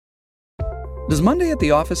Does Monday at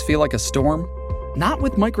the office feel like a storm? Not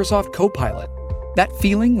with Microsoft Copilot. That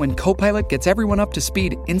feeling when Copilot gets everyone up to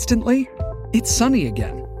speed instantly? It's sunny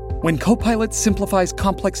again. When Copilot simplifies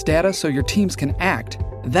complex data so your teams can act,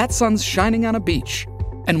 that sun's shining on a beach.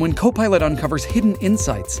 And when Copilot uncovers hidden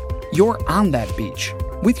insights, you're on that beach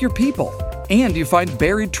with your people, and you find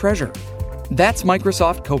buried treasure. That's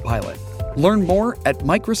Microsoft Copilot. Learn more at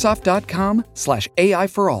Microsoft.com/AI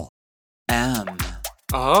for all.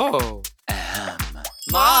 Oh.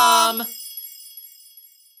 Mom!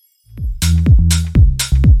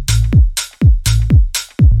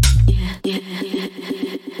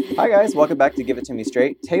 Hi guys, welcome back to Give It To Me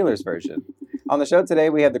Straight, Taylor's version. On the show today,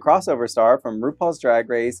 we have the crossover star from RuPaul's Drag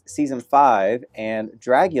Race Season 5 and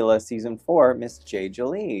Dragula Season 4, Miss Jade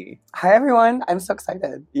Jolie. Hi everyone, I'm so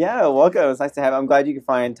excited. Yeah, welcome. It's nice to have you. I'm glad you could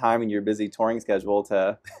find time in your busy touring schedule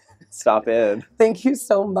to stop in. Thank you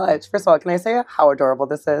so much. First of all, can I say how adorable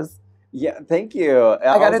this is? Yeah, thank you.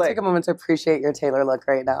 I gotta take a moment to appreciate your Taylor look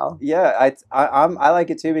right now. Yeah, I like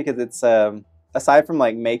it too because it's aside from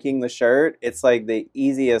like making the shirt, it's like the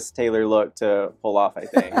easiest Taylor look to pull off, I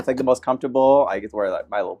think. It's like the most comfortable. I get to wear like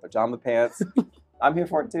my little pajama pants. I'm here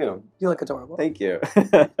for it too. You look adorable. Thank you.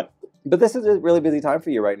 But this is a really busy time for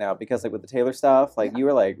you right now because like with the Taylor stuff, like you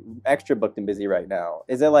were like extra booked and busy right now.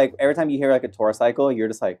 Is it like every time you hear like a tour cycle, you're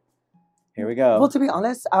just like, here we go? Well, to be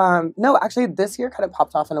honest, no, actually this year kind of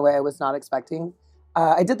popped off in a way I was not expecting.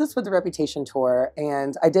 I did this with the Reputation tour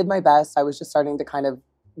and I did my best. I was just starting to kind of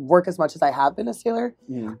work as much as I have been as Taylor.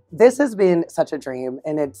 Mm. This has been such a dream,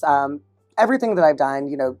 and it's everything that I've done,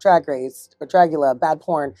 you know, Drag Race, Dragula, Bad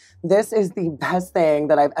Porn. This is the best thing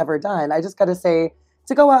that I've ever done. I just got to say,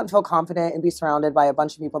 to go out and feel confident and be surrounded by a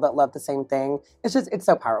bunch of people that love the same thing, it's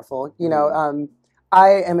so powerful. You know,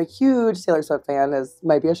 I am a huge Taylor Swift fan, as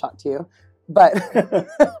might be a shock to you, but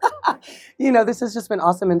you know, this has just been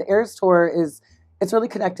awesome. And the Eras tour it's really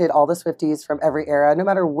connected all the Swifties from every era, no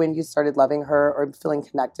matter when you started loving her or feeling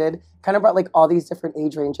connected, kind of brought like all these different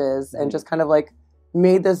age ranges and just kind of like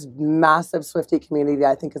made this massive Swiftie community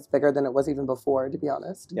that I think is bigger than it was even before, to be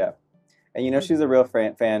honest. Yeah. And you know she's a real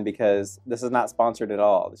fan because this is not sponsored at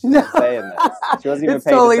all. She's not saying this. She wasn't even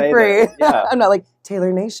paid totally to say free. this. Yeah. I'm not like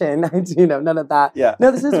Taylor Nation. You know, none of that. Yeah.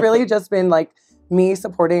 No, this has really just been like me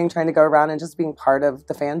supporting, trying to go around and just being part of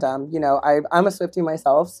the fandom. You know, I'm a Swiftie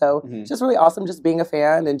myself, so it's just really awesome just being a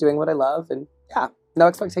fan and doing what I love. And yeah, no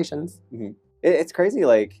expectations. Mm-hmm. It's crazy,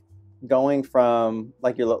 like going from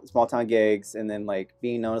like your small town gigs and then like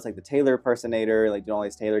being known as like the Taylor impersonator, like doing all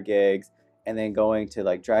these Taylor gigs, and then going to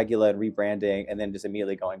like Dragula and rebranding, and then just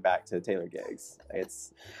immediately going back to Taylor gigs.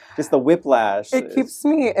 It's just the whiplash. It keeps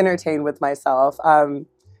me entertained with myself.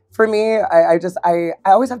 For me, I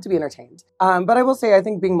always have to be entertained. But I will say, I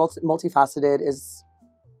think being multifaceted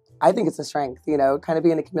I think it's a strength, you know, kind of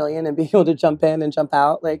being a chameleon and being able to jump in and jump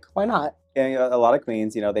out. Like, why not? Yeah, you know, a lot of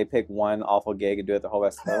queens, you know, they pick one awful gig and do it the whole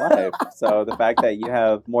rest of their life. So the fact that you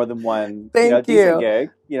have more than one decent gig,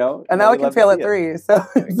 you know. And now I can fail at 3. So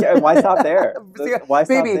yeah, why stop there? Why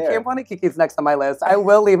stop Baby, there? Camp Wanakiki's next on my list. I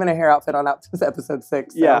will leave in a hair outfit on episode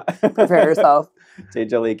 6. So yeah. prepare yourself. Jade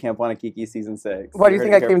Jolie, Camp Wanakiki Season 6. Why do you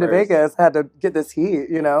think I came to Vegas? I had to get this heat,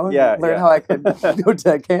 you know? Yeah. Learn how I could go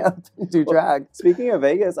to camp and do drag. Speaking of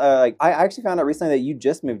Vegas, I actually found out recently that you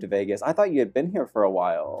just moved to Vegas. I thought you had been here for a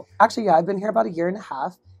while. Actually, yeah, I've been here about 1.5 years.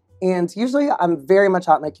 And usually I'm very much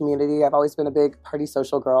out in my community. I've always been a big party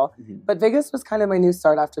social girl. Mm-hmm. But Vegas was kind of my new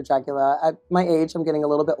start after Dragula. At my age, I'm getting a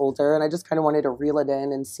little bit older, and I just kind of wanted to reel it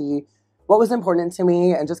in and see what was important to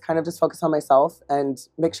me and just kind of just focus on myself and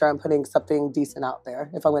make sure I'm putting something decent out there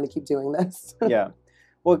if I'm going to keep doing this. Yeah.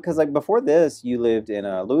 Well, because like before this, you lived in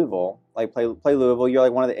Louisville, like play Louisville. You're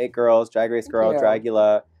like one of the it girls, Drag Race girl,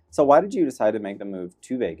 Dragula. So why did you decide to make the move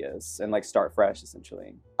to Vegas and like start fresh,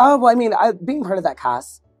 essentially? Oh, well, I mean, being part of that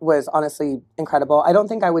cast was honestly incredible. I don't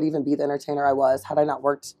think I would even be the entertainer I was had I not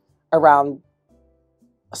worked around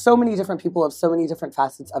so many different people of so many different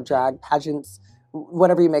facets of drag, pageants,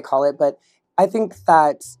 whatever you may call it. But I think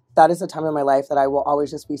that is a time in my life that I will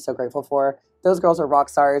always just be so grateful for. Those girls are rock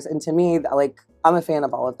stars. And to me, like, I'm a fan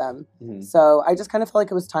of all of them. Mm-hmm. So I just kind of felt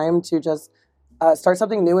like it was time to just start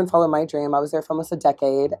something new and follow my dream. I was there for almost a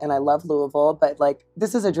decade and I love Louisville, but like,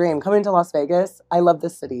 this is a dream. Coming to Las Vegas, I love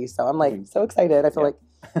this city. So I'm like so excited. I feel like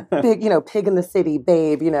big, you know, pig in the city,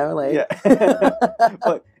 babe, you know, like. Yeah.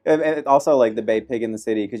 And also like the babe pig in the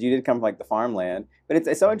city, because you did come from like the farmland. But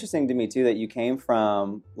it's so interesting to me too that you came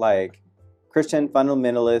from like Christian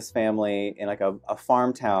fundamentalist family in like a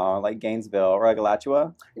farm town like Gainesville or like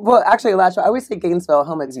Alachua. Well, actually, Alachua, I always say Gainesville,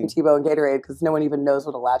 home at Team Mhm. Tebow and Gatorade, because no one even knows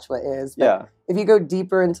what Alachua is. But Yeah. if you go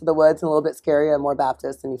deeper into the woods and a little bit scarier and more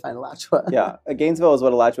Baptist, then you find Alachua. Yeah. Gainesville is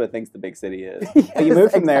what Alachua thinks the big city is. Yes, But you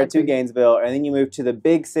moved from there to exactly. Gainesville, and then you moved to the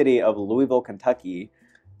big city of Louisville, Kentucky.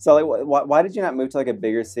 So like, why did you not move to like a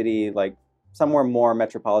bigger city, like somewhere more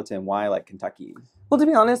metropolitan? Why like Kentucky? Well, to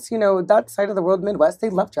be honest, that side of the world, Midwest, they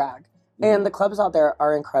love drag. And the clubs out there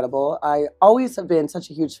are incredible. I always have been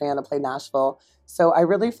such a huge fan of Play Nashville. So I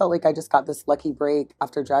really felt like I just got this lucky break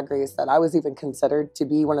after Drag Race that I was even considered to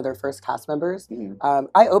be one of their first cast members. Mhm.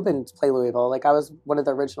 I opened Play Louisville. Like, I was one of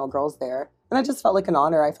the original girls there. And I just felt like an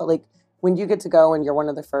honor. I felt like when you get to go and you're one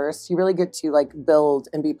of the first, you really get to like build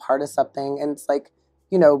and be part of something. And it's like,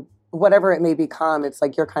 whatever it may become, it's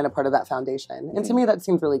like you're kind of part of that foundation. And to me, that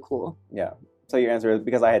seemed really cool. Yeah. So your answer is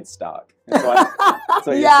because I had stock. That's what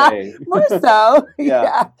you're Yeah, saying. more so. Yeah.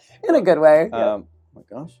 Yeah, in a good way. Oh my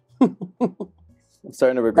gosh. I'm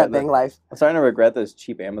starting to regret That being life. I'm starting to regret this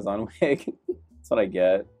cheap Amazon wig. That's what I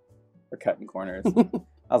get for cutting corners.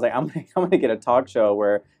 I was like, I'm gonna get a talk show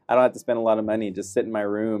where I don't have to spend a lot of money, just sit in my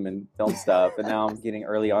room and film stuff. And now I'm getting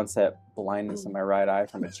early onset blindness in my right eye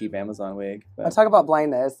from a cheap Amazon wig. I talk about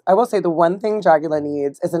blindness. I will say the one thing Dragula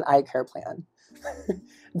needs is an eye care plan.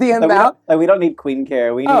 The amount. We don't need queen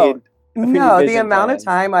care. We Oh, need. No, the vision amount plans. of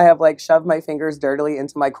time I have like shoved my fingers dirtily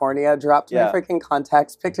into my cornea, dropped Yeah. my freaking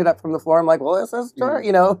contacts, picked it up from the floor. I'm like, well, this is true.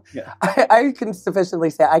 Yeah. I can sufficiently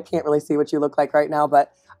say I can't really see what you look like right now,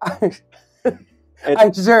 but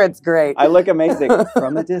I'm sure it's great. I look amazing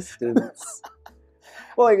from a distance.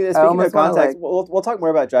 Well, like, speaking of almost wanna, context, we'll talk more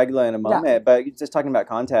about Dragula in a moment, but just talking about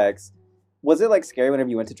context, was it like scary whenever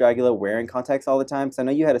you went to Dragula wearing contacts all the time? Because I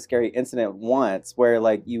know you had a scary incident once where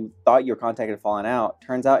like you thought your contact had fallen out.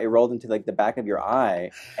 Turns out it rolled into like the back of your eye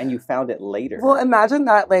and you found it later. Well, imagine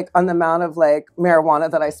that like on the amount of like marijuana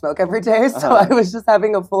that I smoke every day. So Uh-huh. I was just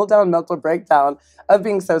having a full down mental breakdown of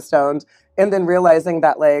being so stoned. And then realizing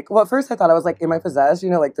that like, well, at first I thought I was like, am I possessed?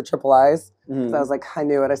 Like the triple eyes. Mhm. So I was like, I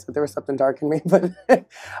knew it. I said there was something dark in me. But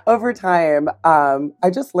over time, I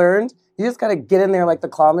just learned you just got to get in there like the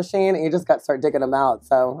claw machine and you just got to start digging them out.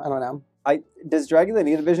 So I don't know. Does Dragula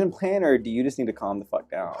need a vision plan or do you just need to calm the fuck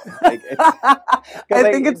down? Like, I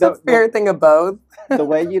think it's a fair thing of both. The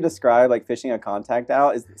way you describe like fishing a contact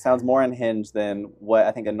out sounds more unhinged than what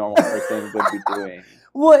I think a normal person would be doing.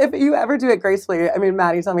 Well, if you ever do it gracefully, I mean,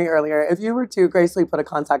 Maddie told me earlier, if you were to gracefully put a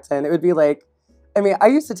contact in, it would be like, I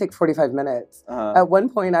used to take 45 minutes. Uh-huh. At one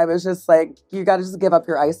point, I was just like, you got to just give up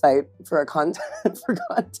your eyesight for for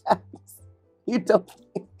contacts. You don't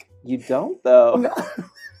think? You don't though. No.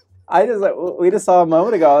 We just saw a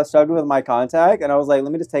moment ago, I was struggling with my contact and I was like,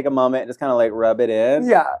 let me just take a moment and just kind of like rub it in.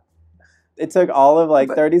 Yeah. It took all of like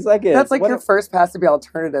But 30 seconds. That's like What your first pass to be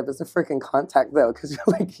alternative is a freaking contact, though, because you're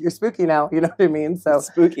like, you're spooky now. You know what I mean? So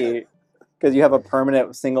spooky. Because you have a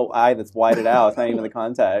permanent single eye that's whited out. It's not even the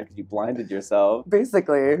contact. 'Cause you blinded yourself.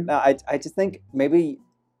 basically, No, I just think maybe,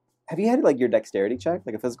 have you had like your dexterity check,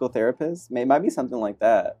 like a physical therapist? It might be something like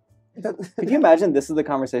that. Could you imagine this is the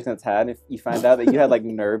conversation that's had if you find out that you had like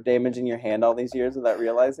nerve damage in your hand all these years without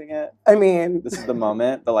realizing it? I mean, This is the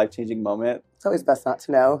moment, the life-changing moment. it's always best not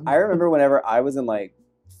to know. I remember whenever I was in like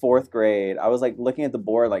 4th grade, I was like looking at the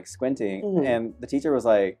board, like squinting, Mhm. and the teacher was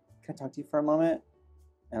like, "Can I talk to you for a moment?"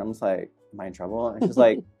 And I'm just like, "Am I in trouble?" And she's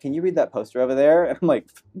like, "Can you read that poster over there?" And I'm like,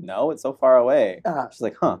 "No, it's so far away." She's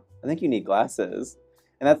like, "Huh, I think you need glasses."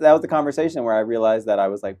 And that was the conversation where I realized that I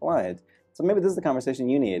was like blind. So maybe this is the conversation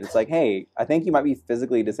you need. It's like, hey, I think you might be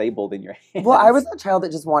physically disabled in your hands. Well, I was a child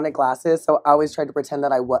that just wanted glasses, so I always tried to pretend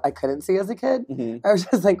that I couldn't see as a kid. Mhm. I was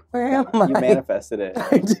just like, where am I? You manifested it.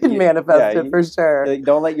 I did manifest it for sure. Like,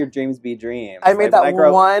 don't let your dreams be dreams. I made Like, that when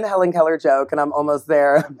grow- one Helen Keller joke, and I'm almost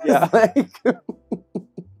there. Yeah.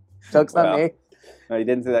 Joke's Wow. on me. No, you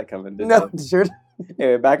didn't see that coming, did No, you? sure.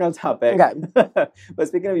 Anyway, back on topic. Okay. But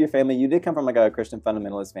speaking of your family, you did come from like a Christian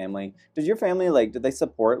fundamentalist family. Did your family did they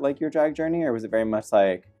support like your drag journey, or was it very much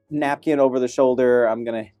like napkin over the shoulder, I'm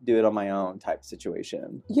gonna do it on my own type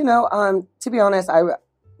situation? To be honest,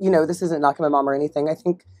 this isn't knocking my mom or anything. I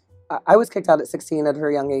think I was kicked out at 16 at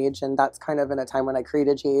her young age, and that's kind of in a time when I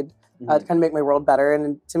created Jade to kind of make my world better.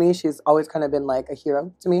 And to me, she's always kind of been like a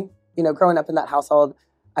hero to me. Growing up in that household,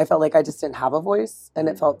 I felt like I just didn't have a voice, and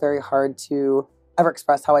it felt very hard to ever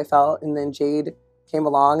express how I felt. And then Jade came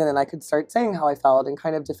along, and then I could start saying how I felt and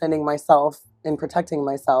kind of defending myself and protecting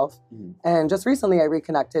myself. Mhm. And just recently, I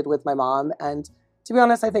reconnected with my mom. And to be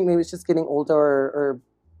honest, I think maybe it's just getting older or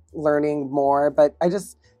learning more. But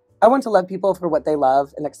I want to love people for what they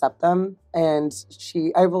love and accept them. And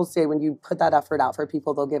I will say, when you put that effort out for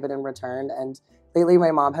people, they'll give it in return. And lately,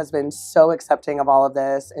 my mom has been so accepting of all of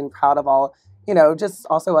this and proud of all, just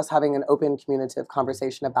also us having an open, communicative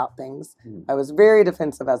conversation about things. I was very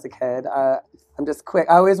defensive as a kid. I'm just quick.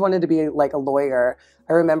 I always wanted to be like a lawyer.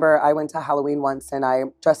 I remember I went to Halloween once and I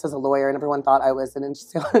dressed as a lawyer and everyone thought I was an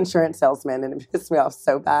insurance salesman, and it pissed me off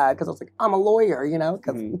so bad because I was like, I'm a lawyer,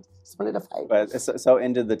 because I just wanted to fight. But it's so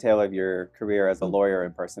ended the tale of your career as a lawyer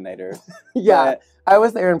impersonator. Yeah, I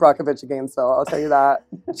was Aaron Brockovich again, so I'll tell you that.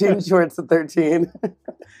 Jean shorts at 13.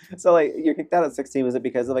 So like you're kicked out at 16. Was it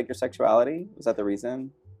because of like your sexuality? Was that the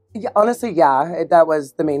reason? Yeah, honestly, yeah, that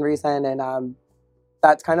was the main reason. And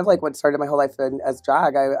that's kind of like what started my whole life as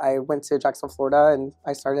drag. I went to Jacksonville, Florida, and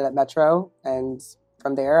I started at Metro. And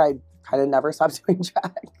from there, I kind of never stopped doing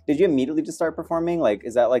drag. Did you immediately just start performing? Like,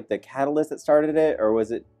 is that like the catalyst that started it? Or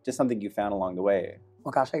was it just something you found along the way?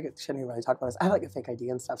 Well, gosh, I shouldn't even really talk about this. I had like a fake ID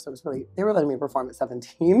and stuff. So it was really, they were letting me perform at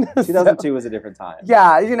 17. 2002 was a different time.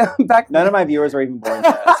 Yeah, back None of my viewers were even born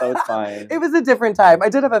yet, so it's fine. It was a different time. I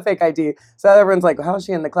did have a fake ID. So everyone's like, well, how is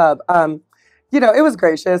she in the club? It was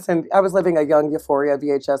gracious, and I was living a young Euphoria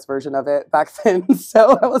VHS version of it back then.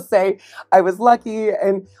 So I will say I was lucky.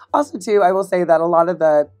 And also, too, I will say that a lot of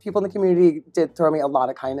the people in the community did throw me a lot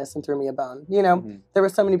of kindness and threw me a bone. There were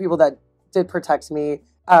so many people that did protect me.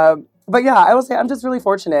 But yeah, I will say I'm just really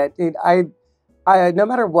fortunate. I no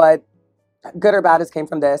matter what, good or bad, has came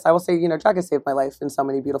from this. I will say, drag has saved my life in so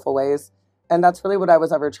many beautiful ways. And that's really what I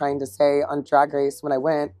was ever trying to say on Drag Race when I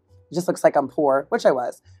went. It just looks like I'm poor, which I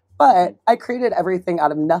was. But I created everything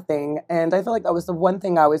out of nothing. And I feel like that was the one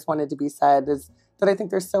thing I always wanted to be said, is that I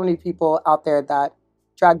think there's so many people out there that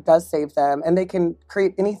drag does save them, and they can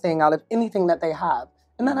create anything out of anything that they have.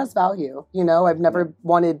 And that has value.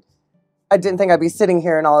 I didn't think I'd be sitting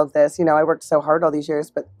here in all of this. I worked so hard all these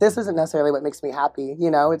years, but this isn't necessarily what makes me happy.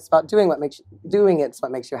 It's about doing it's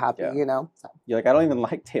what makes you happy, So. You're like, I don't even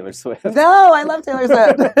like Taylor Swift. No, I love Taylor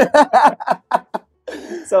Swift.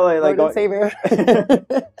 So like Lord and Savior.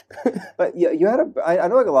 But you had I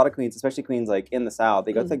know like a lot of queens, especially queens like in the South,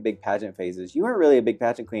 they go through like big pageant phases. You weren't really a big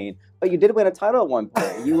pageant queen, but you did win a title at one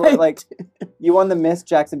point. You were like, you won the Miss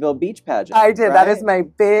Jacksonville Beach pageant. I did. Right? That is my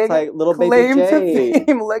big like little claim baby Jade. to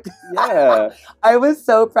fame. Look, yeah, I was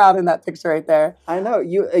so proud in that picture right there. I know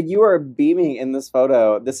you are beaming in this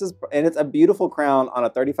photo. And it's a beautiful crown on a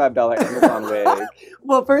 $35 Amazon wig.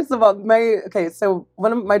 Well, first of all, so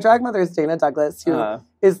one of my drag mother is Dana Douglas, who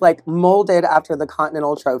is like molded after the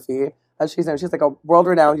Continental Trophy. As she's known, she's like a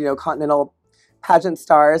world-renowned, Continental pageant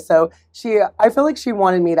star. So I feel like she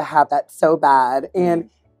wanted me to have that so bad,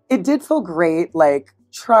 and it did feel great, like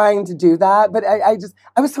trying to do that. But I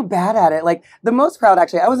was so bad at it. Like the most proud,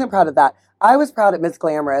 actually, I wasn't proud of that. I was proud at Miss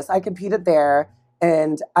Glamorous. I competed there,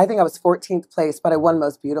 and I think I was 14th place, but I won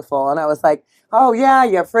Most Beautiful, and I was like, oh yeah,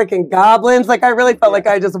 you freaking goblins! Like I really felt like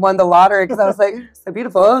I just won the lottery because I was like, so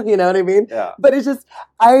beautiful, you know what I mean? Yeah. But it's just,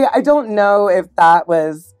 I don't know if that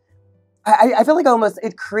was. I feel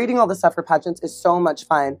like creating all this stuff for pageants is so much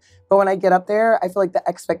fun. But when I get up there, I feel like the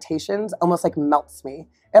expectations almost like melts me.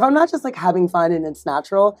 If I'm not just like having fun and it's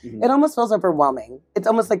natural, it almost feels overwhelming. It's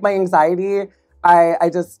almost like my anxiety. I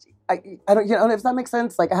don't, if that makes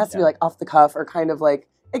sense. Like it has to be like off the cuff, or kind of like,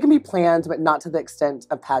 it can be planned, but not to the extent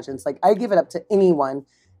of pageants. Like I give it up to anyone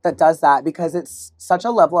that does that, because it's such a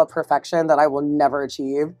level of perfection that I will never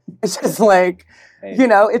achieve. It's just like,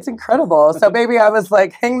 it's incredible. So baby, I was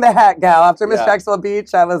like, hang the hat, gal. After Miss Jacksonville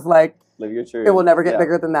Beach, I was like, live your truth. It will never get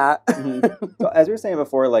bigger than that. So as we were saying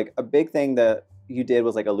before, like a big thing that you did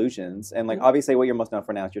was like illusions. And like obviously what you're most known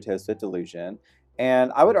for now is your Taylor Swift illusion.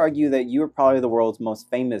 And I would argue that you are probably the world's most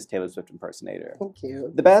famous Taylor Swift impersonator. Thank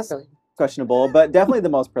you. The best, questionable, but definitely the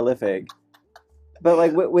most prolific. But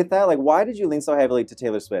like with that, like why did you lean so heavily to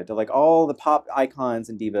Taylor Swift? Of like all the pop icons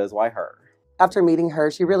and divas, why her? After meeting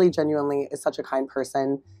her, she really genuinely is such a kind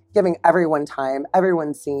person, giving everyone time,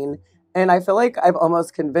 everyone's seen. And I feel like I've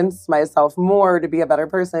almost convinced myself more to be a better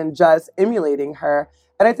person just emulating her.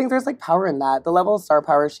 And I think there's like power in that. The level of star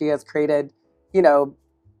power she has created, to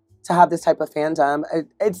have this type of fandom,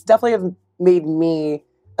 it's definitely made me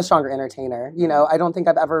a stronger entertainer. I don't think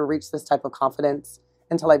I've ever reached this type of confidence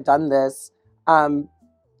until I've done this. And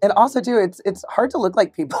also too, it's hard to look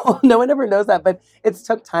like people. No one ever knows that, but it's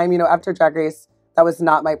took time. After Drag Race, that was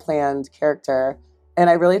not my planned character. And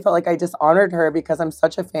I really felt like I dishonored her because I'm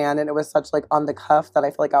such a fan, and it was such like on the cuff that I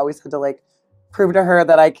feel like I always had to like prove to her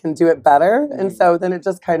that I can do it better. And so then it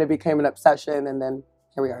just kind of became an obsession, and then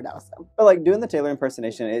here we are now. So, But like doing the Taylor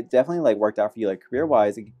impersonation, it definitely like worked out for you like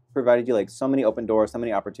career-wise. It provided you like so many open doors, so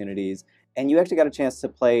many opportunities, and you actually got a chance to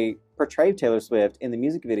portray Taylor Swift in the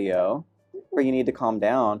music video where You Need to Calm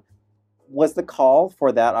Down. Was the call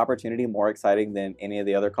for that opportunity more exciting than any of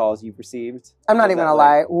the other calls you've received? I'm not even gonna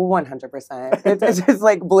lie, 100%. It just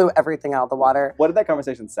like blew everything out of the water. What did that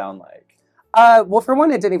conversation sound like? Well, for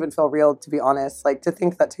one, it didn't even feel real, to be honest. Like, to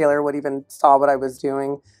think that Taylor would even saw what I was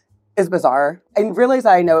doing is bizarre. I realized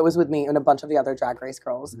I know it was with me and a bunch of the other Drag Race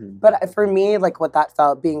girls. Mm-hmm. But for me, like, what that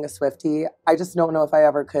felt, being a Swiftie, I just don't know if I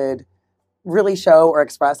ever could really show or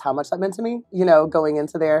express how much that meant to me, you know, going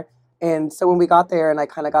into there. And so when we got there and I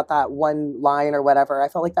kind of got that one line or whatever, I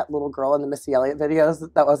felt like that little girl in the Missy Elliott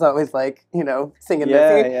videos that was always like, you know, singing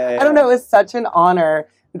Missy. Yeah. I don't know, it was such an honor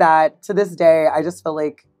that to this day, I just feel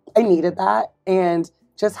like I needed that. And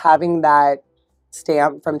just having that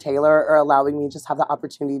stamp from Taylor or allowing me just have the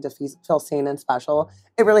opportunity to feel seen and special,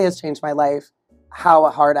 it really has changed my life, how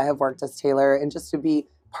hard I have worked as Taylor and just to be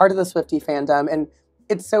part of the Swiftie fandom. And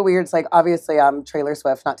it's so weird. It's like, obviously I'm Taylor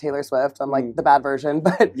Swift, not Taylor Swift. I'm like the bad version,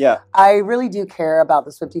 but yeah, I really do care about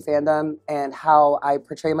the Swiftie fandom and how I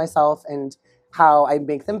portray myself and how I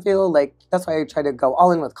make them feel. Like, that's why I try to go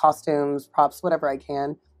all in with costumes, props, whatever I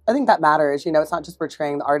can. I think that matters. You know, it's not just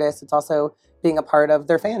portraying the artist. It's also being a part of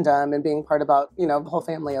their fandom and being part about, you know, the whole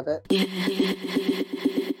family of it.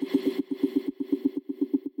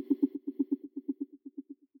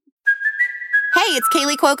 Hey, it's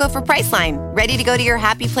Kaylee Cuoco for Priceline. Ready to go to your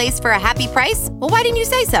happy place for a happy price? Well, why didn't you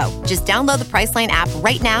say so? Just download the Priceline app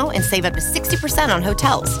right now and save up to 60% on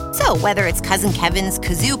hotels. So whether it's Cousin Kevin's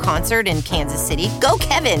Kazoo Concert in Kansas City, go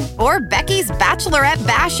Kevin, or Becky's Bachelorette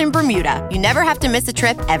Bash in Bermuda, you never have to miss a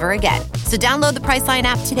trip ever again. So download the Priceline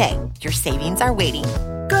app today. Your savings are waiting.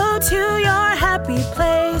 Go to your happy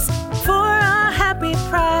place for a happy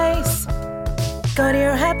price. Go to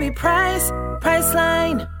your happy price,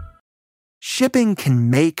 Priceline. Shipping can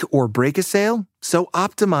make or break a sale, so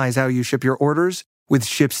optimize how you ship your orders with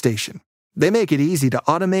ShipStation. They make it easy to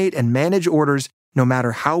automate and manage orders no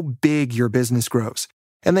matter how big your business grows.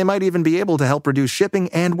 And they might even be able to help reduce shipping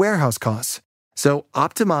and warehouse costs. So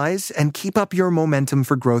optimize and keep up your momentum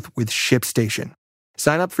for growth with ShipStation.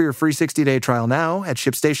 Sign up for your free 60-day trial now at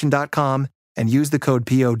ShipStation.com and use the code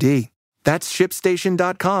POD. That's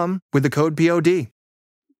ShipStation.com with the code POD.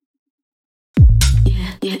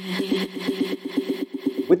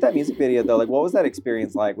 With that music video though, like what was that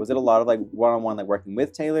experience like? Was it a lot of like one-on-one like working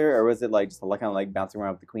with Taylor, or was it like just like kind of like bouncing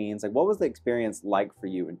around with the queens? Like what was the experience like for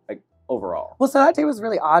you, like overall? Well, so that day was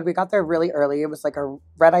really odd. We got there really early. It was like a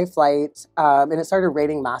red-eye flight, and it started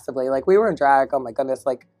raining massively. Like we were in drag, oh my goodness,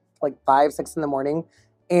 like 5, 6 in the morning.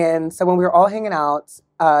 And so when we were all hanging out,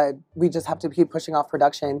 we just have to keep pushing off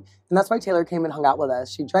production. And that's why Taylor came and hung out with us.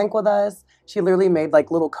 She drank with us. She literally made like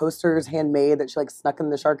little coasters handmade that she like snuck in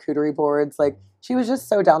the charcuterie boards. Like she was just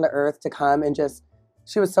so down to earth to come and just,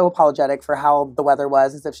 she was so apologetic for how the weather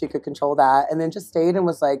was, as if she could control that. And then just stayed and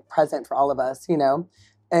was like present for all of us, you know?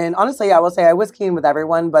 And honestly, I will say I was keen with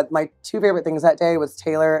everyone, but my 2 favorite things that day was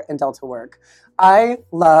Taylor and Delta Work. I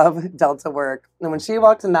love Delta Work. And when she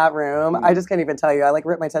walked in that room, I just can't even tell you. I like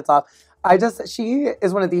ripped my tits off. She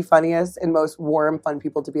is one of the funniest and most warm, fun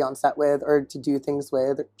people to be on set with or to do things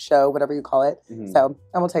with, show, whatever you call it. Mm-hmm. So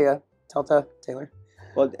I will tell you, Delta, Taylor.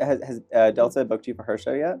 Well, has Delta booked you for her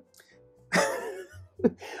show yet?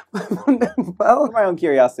 Well, for my own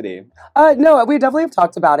curiosity. No, we definitely have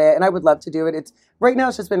talked about it, and I would love to do it. It's right now.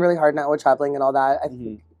 It's just been really hard now with traveling and all that. I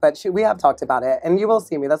think, but we have talked about it, and you will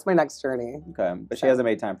see me. That's my next journey. Okay, but she hasn't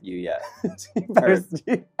made time for you yet.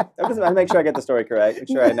 I make sure I get the story correct. Make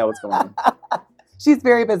sure I know what's going on. She's a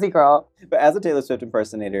very busy girl. But as a Taylor Swift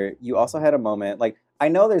impersonator, you also had a moment, like, I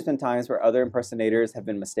know there's been times where other impersonators have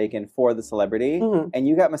been mistaken for the celebrity, and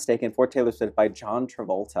you got mistaken for Taylor Swift by John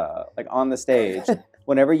Travolta, like, on the stage.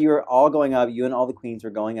 Whenever you were all going up, you and all the queens were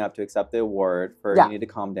going up to accept the award for You Need to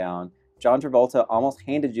Calm Down, John Travolta almost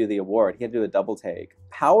handed you the award. He had to do a double take.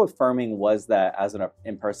 How affirming was that as an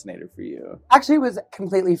impersonator for you? Actually, it was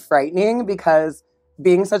completely frightening because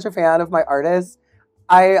being such a fan of my artist,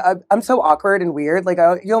 I'm so awkward and weird. Like,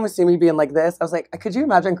 you almost see me being like this. I was like, could you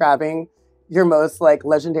imagine grabbing your most like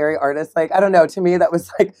legendary artist? Like, I don't know. To me, that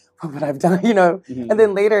was like, what would I've done? You know? Mm-hmm. And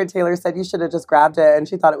then later, Taylor said, you should have just grabbed it. And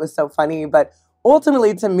she thought it was so funny. But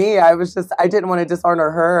ultimately, to me, I didn't want to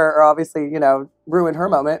dishonor her or obviously, you know, ruin her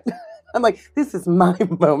moment. I'm like, this is my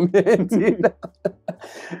moment. You know?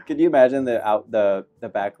 Could you imagine the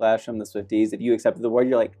backlash from the Swifties if you accepted the award?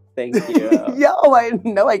 You're like, thank you.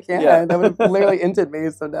 I can't. Yeah. That would have literally ended me.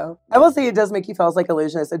 So no. I will say it does make you feel as like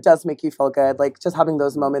illusionist. It does make you feel good. Like just having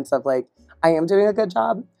those moments of like, I am doing a good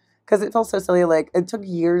job. because it felt so silly. Like, it took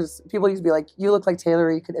years. People used to be like, you look like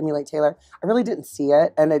Taylor, you could emulate Taylor. I really didn't see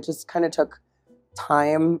it. And it just kind of took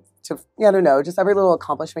time to, I don't know, just every little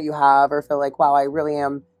accomplishment you have or feel like, wow, I really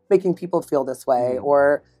am making people feel this way.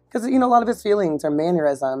 Or, because, a lot of his feelings are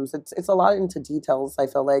mannerisms. It's a lot into details, I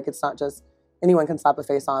feel like. It's not just anyone can slap a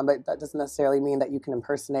face on, but that doesn't necessarily mean that you can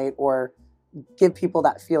impersonate or give people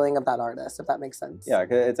that feeling of that artist, if that makes sense. Yeah,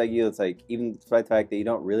 because it's like, even despite the fact that you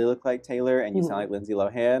don't really look like Taylor and you sound like Lindsay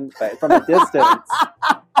Lohan, but from a distance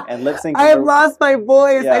and lip syncing. I have lost my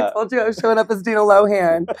voice. Yeah. I told you I was showing up as Dina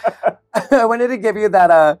Lohan. I wanted to give you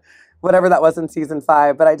that, whatever that was in season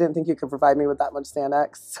 5, but I didn't think you could provide me with that much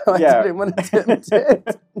Xanax, so I didn't want to tempt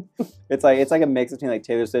it. It's like a mix between like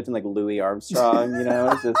Taylor Swift and like Louis Armstrong,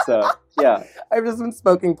 It's just yeah. I've just been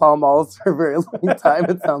smoking Pall Malls for a very long time.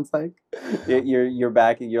 It sounds like you're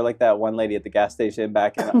back. You're like that one lady at the gas station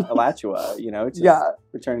back in Alachua, Just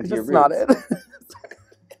returning to your roots. Not it.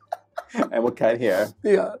 And we'll cut here.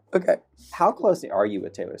 Yeah. Okay. How close are you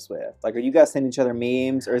with Taylor Swift? Like, are you guys sending each other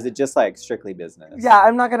memes, or is it just like strictly business? Yeah,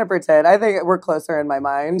 I'm not gonna pretend. I think we're closer in my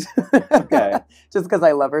mind. Okay. Just because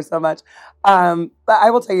I love her so much. But I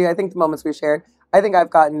will tell you, I think the moments we shared, I think I've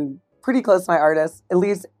gotten pretty close to my artist, at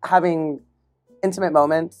least having intimate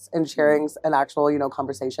moments and sharing an actual,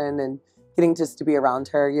 conversation and getting just to be around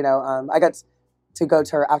her. I got to go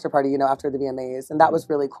to her after party, after the VMAs. And that was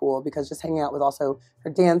really cool because just hanging out with also her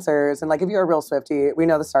dancers. And like, if you're a real Swiftie, we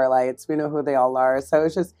know the Starlights, we know who they all are. So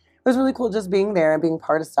it was really cool just being there and being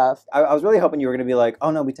part of stuff. I was really hoping you were going to be like,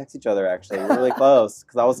 oh no, we text each other actually. We're really close.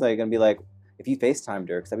 Because I was like going to be like, if you FaceTimed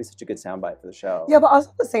her, because that'd be such a good soundbite for the show. Yeah, but also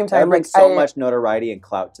at the same time, that brings so much notoriety and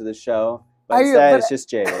clout to the show. But instead, it's just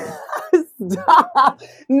Jade. Stop.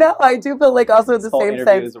 No, I do feel like also at the same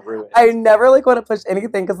time, I never want to push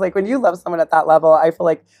anything because when you love someone at that level, I feel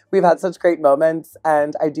like we've had such great moments,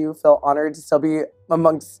 and I do feel honored to still be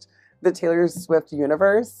amongst the Taylor Swift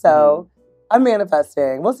universe. So I'm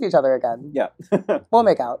manifesting. We'll see each other again. Yeah. We'll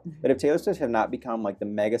make out. But if Taylor Swift had not become like the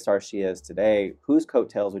megastar she is today, whose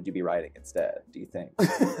coattails would you be riding instead, do you think?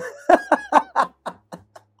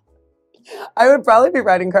 I would probably be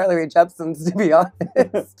writing Carly Rae Jepsen's, to be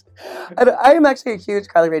honest. I am actually a huge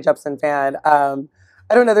Carly Rae Jepsen fan. I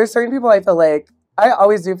don't know. There's certain people I feel like, I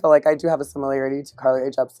always do feel like I do have a similarity to Carly Rae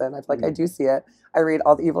Jepsen. I feel like I do see it. I read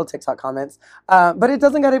all the evil TikTok comments. But it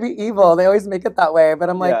doesn't got to be evil. They always make it that way. But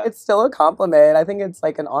I'm like, it's still a compliment. I think it's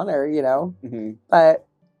like an honor, But,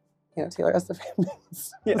 Taylor has the fan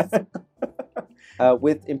base.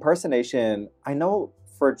 With impersonation, I know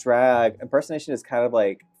for drag, impersonation is kind of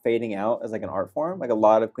like fading out as like an art form. Like a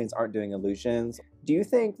lot of queens aren't doing illusions. Do you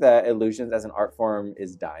think that illusions as an art form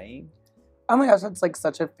is dying? Oh my gosh, that's like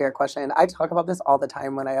such a fair question. I talk about this all the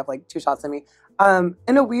time when I have like 2 shots in me.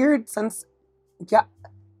 In a weird sense, yeah,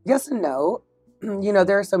 yes and no.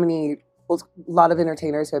 There are a lot of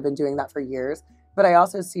entertainers who have been doing that for years, but I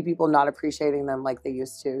also see people not appreciating them like they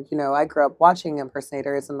used to. I grew up watching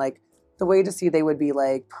impersonators, and like the way to see they would be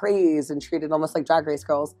like praised and treated almost like Drag Race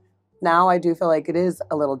girls. Now I do feel like it is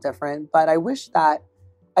a little different, but I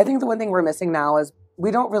think the one thing we're missing now is we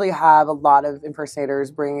don't really have a lot of impersonators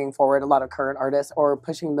bringing forward a lot of current artists or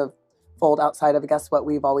pushing the fold outside of, I guess, what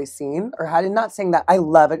we've always seen or had. And not saying that I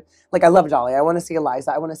love it. Like, I love Jolie. I want to see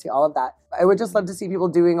Eliza. I want to see all of that. I would just love to see people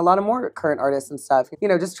doing a lot of more current artists and stuff,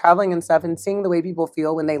 just traveling and stuff and seeing the way people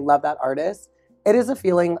feel when they love that artist. It is a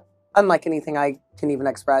feeling unlike anything I can even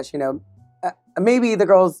express, maybe the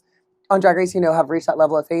girls on Drag Race, have reached that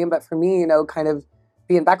level of fame. But for me, kind of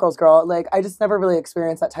being Batgirl's girl, like, I just never really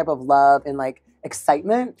experienced that type of love and like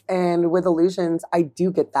excitement. And with Illusions, I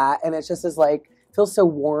do get that. And it's just feels so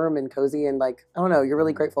warm and cozy. And like, I don't know, you're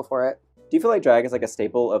really grateful for it. Do you feel like drag is like a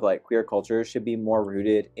staple of like queer culture should be more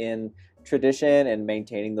rooted in tradition and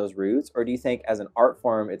maintaining those roots? Or do you think as an art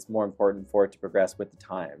form, it's more important for it to progress with the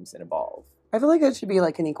times and evolve? I feel like it should be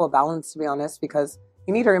like an equal balance, to be honest, because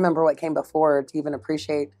you need to remember what came before to even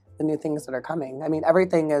appreciate the new things that are coming. I mean,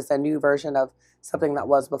 everything is a new version of something that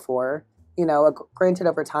was before. Granted,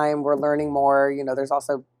 over time, we're learning more. There's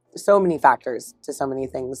also so many factors to so many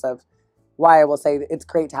things of why I will say it's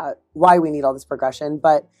great to have, why we need all this progression.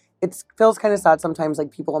 But it feels kind of sad sometimes,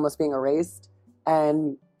 like people almost being erased,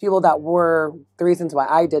 and people that were the reasons why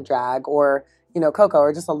I did drag, or, Coco,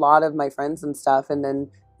 or just a lot of my friends and stuff. And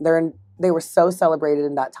then they were so celebrated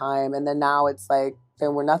in that time. And then now it's like, they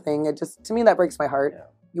were nothing. It just, to me, that breaks my heart. Yeah.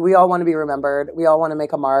 We all want to be remembered. We all want to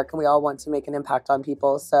make a mark, and we all want to make an impact on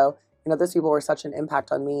people. So, those people were such an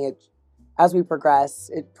impact on me. As we progress,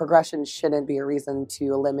 progression shouldn't be a reason to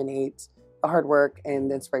eliminate the hard work and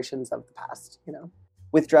the inspirations of the past,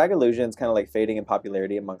 With drag illusions kind of like fading in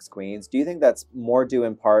popularity amongst queens, do you think that's more due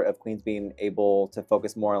in part of queens being able to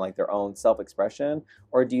focus more on like their own self-expression?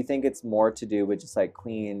 Or do you think it's more to do with just like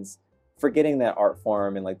queens forgetting that art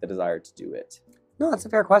form and like the desire to do it? No, that's a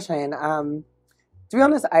fair question. To be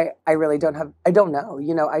honest, I really I don't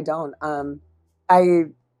know. I don't.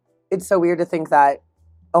 It's so weird to think that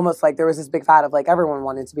almost like there was this big fad of like everyone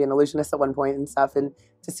wanted to be an illusionist at one point and stuff, and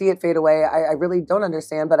to see it fade away, I really don't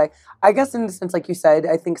understand. But I guess in the sense, like you said,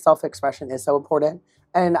 I think self-expression is so important.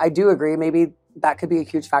 And I do agree, maybe that could be a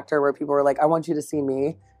huge factor where people were like, I want you to see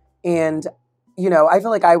me. And, I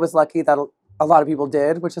feel like I was lucky that a lot of people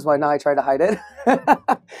did, which is why now I try to hide it.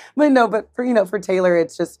 But for Taylor,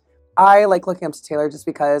 it's just, I like looking up to Taylor just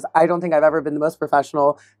because I don't think I've ever been the most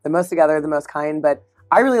professional, the most together, the most kind, but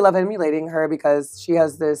I really love emulating her because she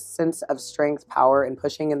has this sense of strength, power, and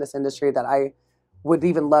pushing in this industry that I would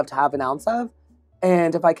even love to have an ounce of.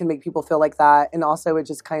 And if I can make people feel like that, and also it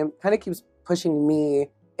just kind of keeps pushing me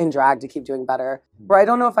in drag to keep doing better. Where I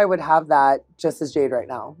don't know if I would have that just as Jade right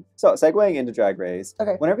now. So segueing into Drag Race,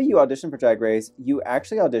 okay. Whenever you auditioned for Drag Race, you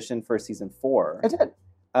actually auditioned for season 4. I did.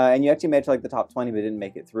 And you actually made it to like the top 20, but didn't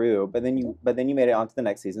make it through. But then you made it onto the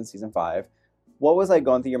next season, season 5. What was like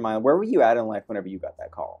going through your mind? Where were you at in life whenever you got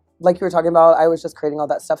that call? Like you were talking about, I was just creating all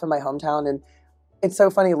that stuff in my hometown, and it's so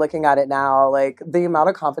funny looking at it now, like the amount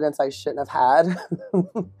of confidence I shouldn't have had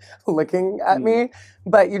looking at me,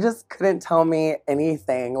 but you just couldn't tell me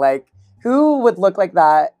anything. Like, who would look like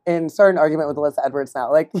that and start an argument with Alyssa Edwards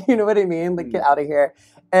now? Like, you know what I mean? Like, get out of here.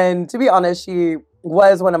 And to be honest, she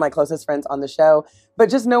was one of my closest friends on the show, but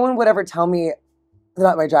just no one would ever tell me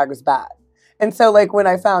that my drag was bad. And so, like, when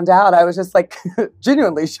I found out, I was just, like,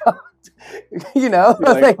 genuinely shocked. I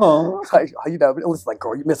was like, oh. It was like,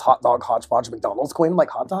 girl, you miss hot dog, hodgepodge, McDonald's queen. I'm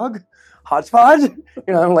like, hot dog? Hodgepodge?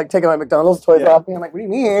 I'm like taking my McDonald's toys off me. I'm like, what do you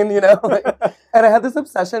mean? And I had this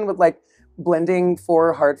obsession with like blending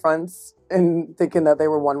 4 hard fronts and thinking that they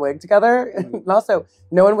were one wig together. And also,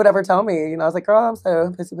 no one would ever tell me. I was like, girl, I'm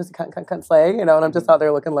so pussy, cunt, slay. And I'm just out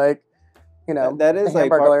there looking like, that is like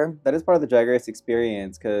part of the Drag Race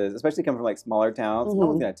experience, because especially coming from like smaller towns, no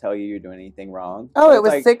one's gonna tell you you're doing anything wrong. Oh, so it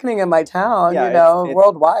was like, sickening in my town. It's,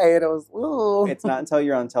 worldwide. It was. Ooh. It's not until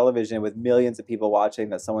you're on television with millions of people watching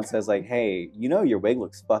that someone says like, "Hey, your wig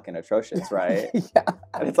looks fucking atrocious, right?" Yeah.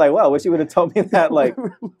 And it's like, well, I wish you would have told me that like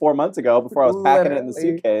 4 months ago before I was packing it in the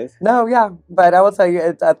suitcase. No, yeah, but I will tell you,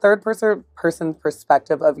 it's a third person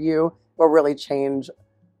perspective of you will really change.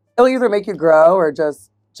 It'll either make you grow or just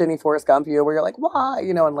Jenny Forrest Gump you, where you're like, why?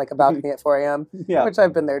 And like a balcony at 4 a.m., which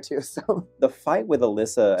I've been there too. So the fight with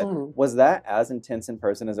Alyssa, was that as intense in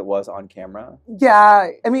person as it was on camera? Yeah.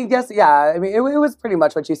 I mean, yes, yeah. I mean, it was pretty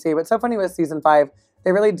much what you see. But so funny with season 5,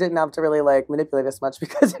 they really didn't have to really like manipulate us much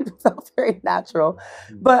because it felt very natural.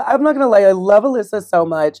 But I'm not going to lie, I love Alyssa so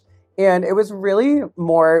much. And it was really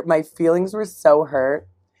more, my feelings were so hurt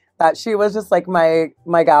that she was just like my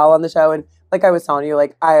gal on the show. And like I was telling you,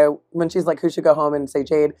 like when she's like, who should go home and say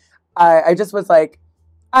Jade, I just was like,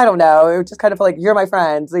 I don't know. It just kind of felt like, you're my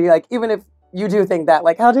friend. So you're like, even if you do think that,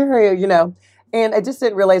 like, how dare you, And I just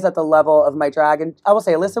didn't realize at the level of my drag. And I will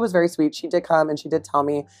say, Alyssa was very sweet. She did come and she did tell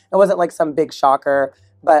me. It wasn't like some big shocker,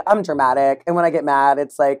 but I'm dramatic. And when I get mad,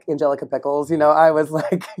 it's like Angelica Pickles. I was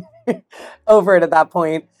like over it at that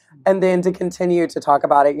point. And then to continue to talk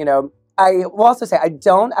about it, I will also say, I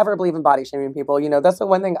don't ever believe in body shaming people. That's the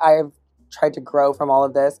one thing I've tried to grow from all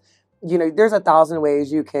of this. There's 1,000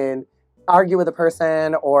 ways you can argue with a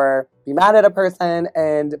person or be mad at a person,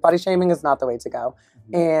 and body shaming is not the way to go.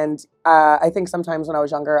 And I think sometimes when I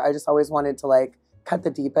was younger, I just always wanted to like cut the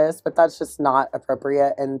deepest, but that's just not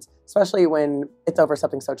appropriate. And especially when it's over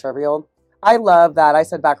something so trivial. I love that I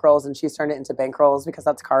said back rolls and she's turned it into bank rolls because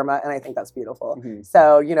that's karma. And I think that's beautiful.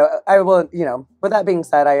 So, I will, with that being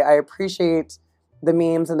said, I appreciate the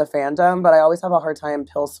memes and the fandom, but I always have a hard time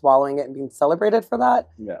pill swallowing it and being celebrated for that.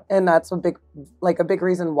 Yeah. And that's a big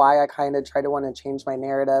reason why I kind of try to want to change my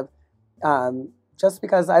narrative. Just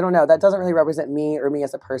because, I don't know, that doesn't really represent me or me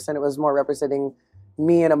as a person. It was more representing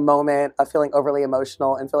me in a moment of feeling overly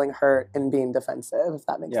emotional and feeling hurt and being defensive, if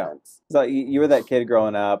that makes sense. So you were that kid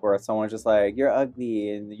growing up where someone's just like, you're ugly,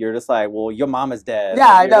 and you're just like, well, your mama's dead.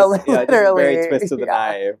 Yeah, I know, literally. Very twist of the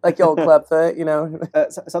knife. Like your old clubfoot,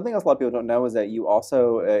 Something else a lot of people don't know is that you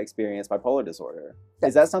also experienced bipolar disorder. Yes.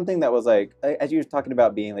 Is that something that was like, as you were talking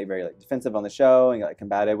about being like very like defensive on the show and like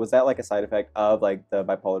combative, was that like a side effect of like the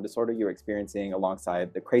bipolar disorder you were experiencing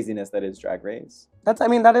alongside the craziness that is Drag Race?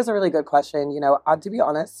 That is a really good question. To be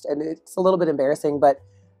honest, and it's a little bit embarrassing, but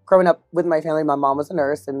growing up with my family, my mom was a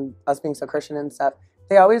nurse, and us being so Christian and stuff,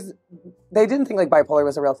 they always they didn't think like bipolar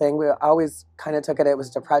was a real thing. We always kind of took it was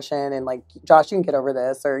depression and like, Josh, you can get over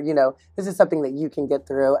this, or, this is something that you can get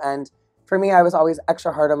through. And for me, I was always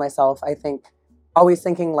extra hard on myself. I think always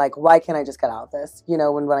thinking like, why can't I just get out of this?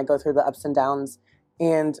 When I go through the ups and downs.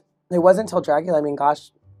 And it wasn't until Dragula, I mean,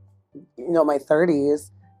 gosh, my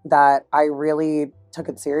 30s that I really took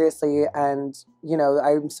it seriously. And,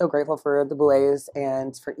 I'm so grateful for the Boulets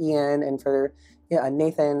and for Ian and for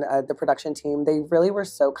Nathan, the production team. They really were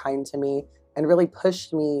so kind to me and really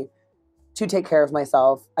pushed me to take care of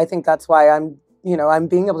myself. I think that's why I'm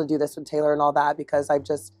being able to do this with Taylor and all that, because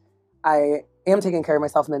I am taking care of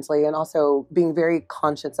myself mentally and also being very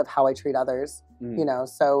conscious of how I treat others,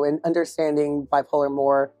 so in understanding bipolar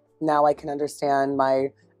more, now I can understand my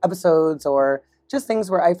episodes or just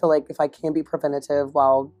things where I feel like if I can be preventative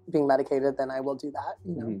while being medicated, then I will do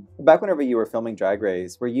that, Back whenever you were filming Drag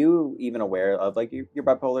Race, were you even aware of like your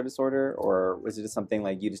bipolar disorder, or was it just something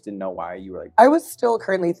like you just didn't know why you were like... I was still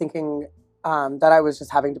currently thinking that I was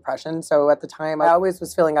just having depression. So at the time, I always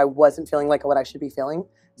was feeling I wasn't feeling like what I should be feeling.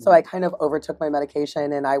 So I kind of overtook my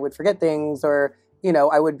medication and I would forget things, or,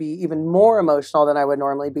 I would be even more emotional than I would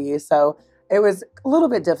normally be. So it was a little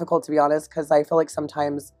bit difficult, to be honest, because I feel like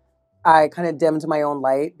sometimes I kind of dimmed my own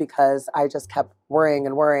light because I just kept worrying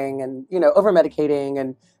and over medicating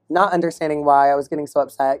and not understanding why I was getting so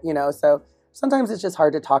upset, So sometimes it's just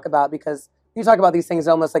hard to talk about because you talk about these things, it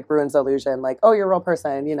almost like ruins the illusion. Like, oh, you're a real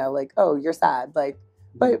person, like, oh, you're sad. Like,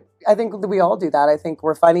 but I think we all do that. I think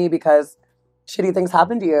we're funny because shitty things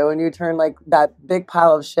happen to you and you turn like that big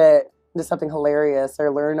pile of shit into something hilarious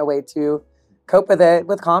or learn a way to cope with it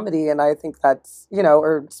with comedy. And I think that's,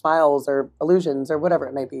 or smiles or illusions or whatever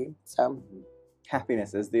it may be. So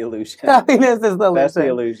happiness is the illusion. Happiness is the illusion. That's the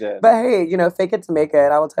illusion. But hey, fake it to make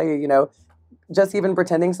it. I will tell you, just even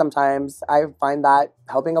pretending sometimes, I find that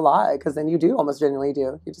helping a lot because then you do almost genuinely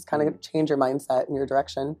do. You just kind of change your mindset and your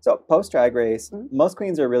direction. So post Drag Race, most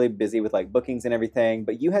queens are really busy with like bookings and everything,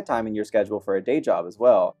 but you had time in your schedule for a day job as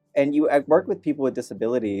well. And you worked with people with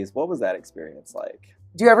disabilities. What was that experience like?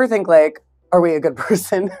 Do you ever think like, are we a good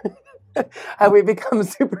person? Have we become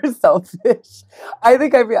super selfish? I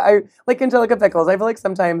think I like Angelica Pickles. I feel like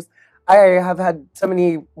sometimes I have had so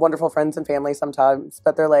many wonderful friends and family sometimes,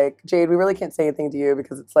 but they're like, Jade, we really can't say anything to you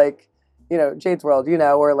because it's like, Jade's World,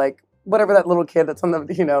 or like whatever that little kid that's on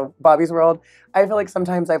the, Bobby's World. I feel like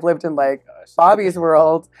sometimes I've lived in like Bobby's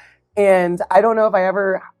World, and I don't know if I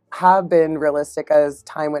ever have been realistic as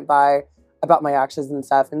time went by about my actions and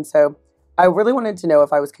stuff. And so I really wanted to know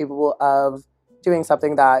if I was capable of doing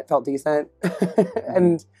something that felt decent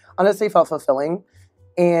and honestly felt fulfilling.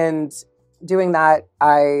 And doing that,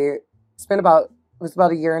 I spent it was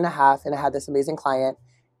about a year and a half, and I had this amazing client.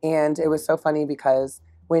 And it was so funny because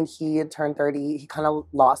when he had turned 30, he kind of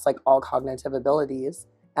lost like all cognitive abilities.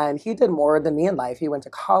 And he did more than me in life. He went to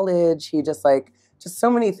college. He just so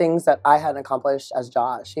many things that I hadn't accomplished as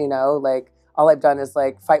Josh, like all I've done is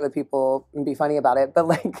like fight with people and be funny about it. But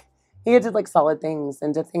like he did like solid things.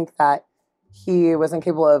 And to think that he was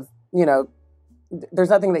incapable of, there's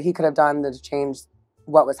nothing that he could have done to change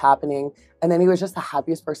what was happening. And then he was just the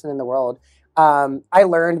happiest person in the world. I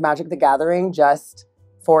learned Magic the Gathering just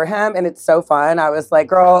for him, and it's so fun. I was like,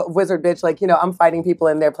 girl, wizard bitch, like, I'm fighting people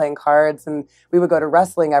in there playing cards, and we would go to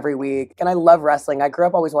wrestling every week. And I love wrestling. I grew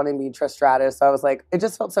up always wanting to be Trish Stratus, so I was like, it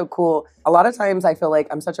just felt so cool. A lot of times I feel like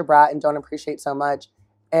I'm such a brat and don't appreciate so much,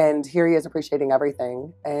 and here he is appreciating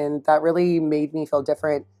everything. And that really made me feel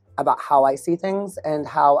different about how I see things and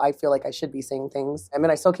how I feel like I should be seeing things. I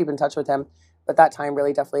mean, I still keep in touch with him, but that time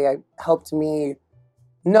really definitely helped me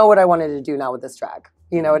know what I wanted to do now with this drag.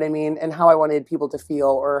 You know what I mean? And how I wanted people to feel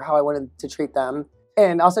or how I wanted to treat them.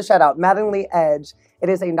 And also shout out Mattingly Edge. It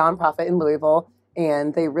is a nonprofit in Louisville,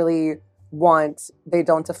 and they really they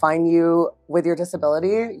don't define you with your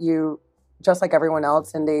disability. You just like everyone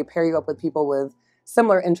else, and they pair you up with people with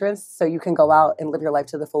similar interests so you can go out and live your life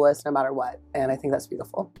to the fullest no matter what. And I think that's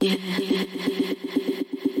beautiful.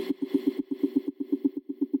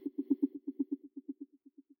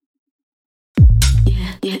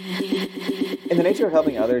 In the nature of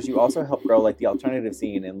helping others, you also help grow like the alternative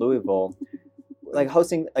scene in Louisville, like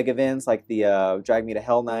hosting like events like the Drag Me to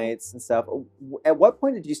Hell nights and stuff. At what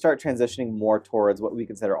point did you start transitioning more towards what we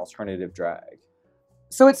consider alternative drag?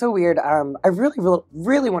 So it's so weird. I really, really,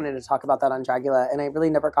 really wanted to talk about that on Dragula, and I really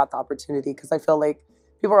never got the opportunity because I feel like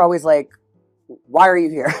people are always like, why are you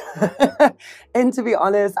here? And to be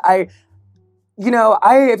honest,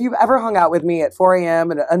 if you've ever hung out with me at 4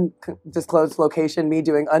 a.m. at an undisclosed location, me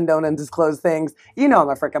doing unknown, undisclosed things, I'm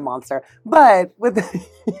a freaking monster. But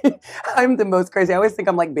I'm the most crazy. I always think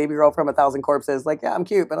I'm like baby girl from 1,000 Corpses. Like, yeah, I'm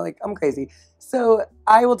cute, but I'm crazy. So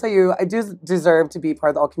I will tell you, I do deserve to be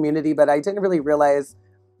part of the alt community, but I didn't really realize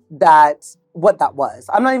what that was.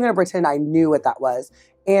 I'm not even going to pretend I knew what that was.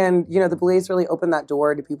 And, the Blaze really opened that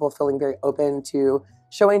door to people feeling very open to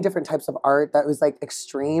showing different types of art that was like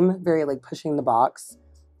extreme, very like pushing the box.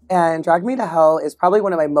 And Drag Me to Hell is probably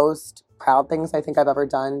one of my most proud things I think I've ever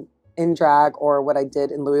done in drag, or what I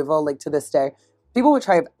did in Louisville. Like, to this day, people would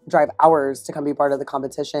drive hours to come be part of the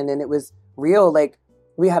competition. And it was real. Like,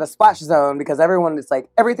 we had a splash zone because everyone is like,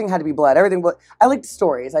 everything had to be blood. I liked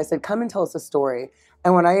stories. I said, come and tell us a story.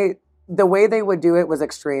 And the way they would do it was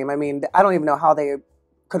extreme. I mean, I don't even know how they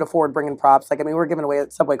could afford bringing props. Like, I mean, we're giving away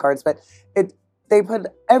Subway cards, but they put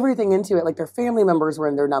everything into it. Like, their family members were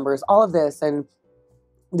in their numbers, all of this. And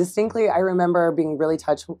distinctly, I remember being really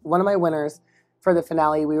touched. One of my winners for the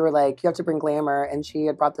finale, we were like, you have to bring glamour. And she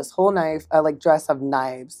had brought this whole dress of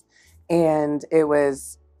knives. And it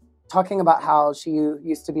was talking about how she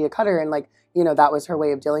used to be a cutter. And that was her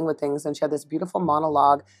way of dealing with things. And she had this beautiful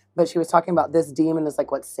monologue, but she was talking about this demon is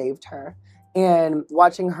like what saved her. And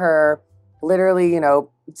watching her literally,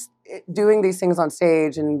 doing these things on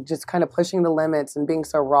stage and just kind of pushing the limits and being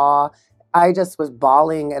so raw, I just was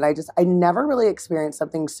bawling. And I never really experienced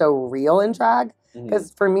something so real in drag.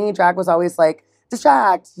 Because for me, drag was always like,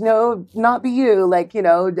 distract, not be you,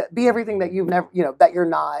 be everything that you've never, that you're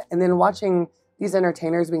not. And then watching these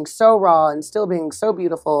entertainers being so raw and still being so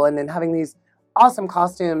beautiful and then having these awesome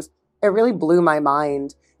costumes, it really blew my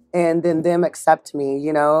mind. And then them accept me,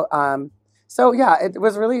 So yeah, it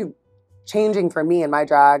was really changing for me in my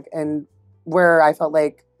drag and where I felt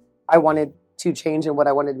like I wanted to change and what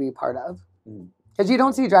I wanted to be a part of. Because you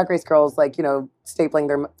don't see Drag Race girls stapling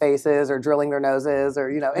their faces or drilling their noses or,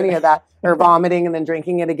 any of that, or vomiting and then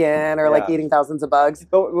drinking it again, or eating thousands of bugs.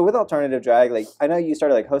 But with alternative drag, I know you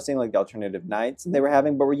started hosting the alternative nights they were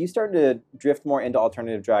having, but were you starting to drift more into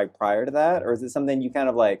alternative drag prior to that? Or is it something you kind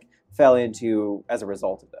of fell into as a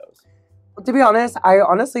result of those? To be honest,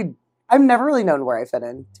 I've never really known where I fit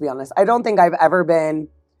in, to be honest. I don't think I never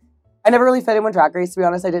really fit in with Drag Race, to be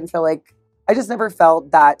honest. I just never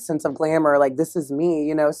felt that sense of glamour, this is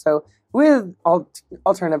me, So with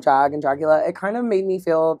alternative drag and Dragula, it kind of made me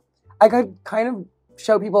feel, I could kind of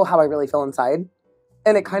show people how I really feel inside.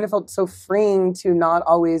 And it kind of felt so freeing to not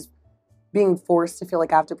always being forced to feel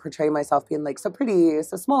like I have to portray myself being so pretty,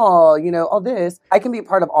 so small, all this. I can be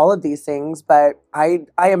part of all of these things, but I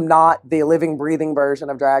am not the living, breathing version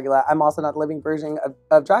of Dragula. I'm also not the living version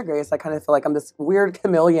of Drag Race. I kind of feel like I'm this weird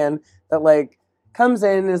chameleon that comes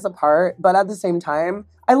in as a part, but at the same time,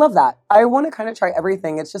 I love that. I want to kind of try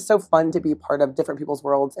everything. It's just so fun to be part of different people's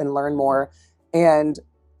worlds and learn more and,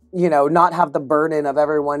 not have the burden of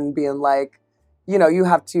everyone being you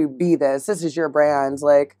have to be this is your brand.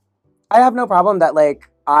 I have no problem that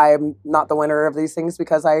I'm not the winner of these things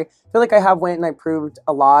because I feel like I have went and I proved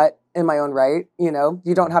a lot in my own right. You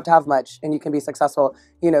don't have to have much and you can be successful.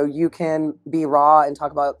 You can be raw and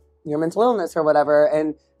talk about your mental illness or whatever.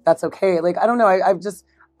 And that's okay. I don't know. I've just,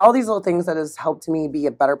 all these little things that has helped me be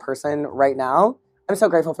a better person right now. I'm so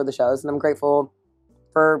grateful for the shows and I'm grateful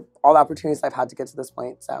for all the opportunities I've had to get to this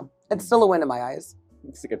point. So it's still a win in my eyes.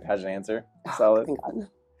 It's a good pageant answer. Solid. Thank God.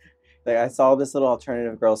 I staple this little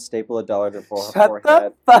alternative girl staple $1 to her Shut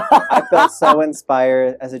forehead. I felt so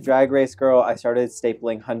inspired. As a Drag Race girl, I started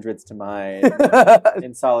stapling hundreds to mine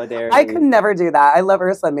in solidarity. I could never do that. I love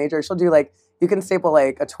Ursula Major. She'll do you can staple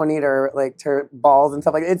a 20 to balls and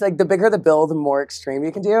stuff like that. It's the bigger the bill, the more extreme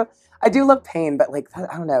you can do. I do love pain, but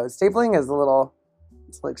I don't know. Stapling is it's a little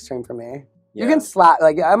extreme for me. Yeah. You can slap,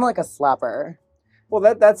 I'm a slapper.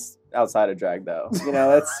 Well, that's outside of drag, though. It's we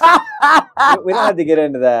don't have to get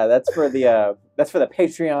into that. That's for the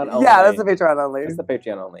Patreon only. Yeah, that's the Patreon only. That's the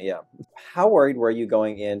Patreon only. Yeah. How worried were you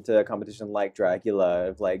going into a competition like Dragula,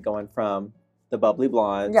 of going from the bubbly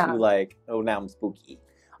blonde to oh, now I'm spooky?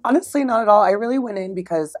 Honestly, not at all. I really went in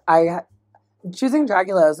because choosing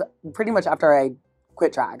Dragula is pretty much after I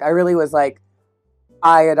quit drag. I really was I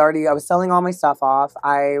was selling all my stuff off.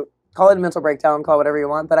 I call it a mental breakdown, call it whatever you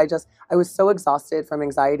want, but I was so exhausted from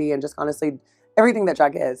anxiety and just honestly everything that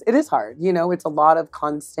drag is. It is hard, it's a lot of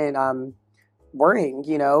constant worrying,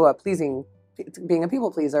 pleasing, being a people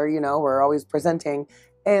pleaser, we're always presenting.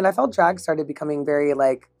 And I felt drag started becoming very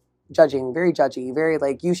judging, very judgy, very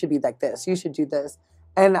you should be like this, you should do this.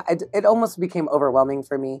 And it almost became overwhelming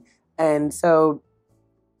for me. And so,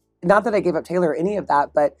 not that I gave up Taylor or any of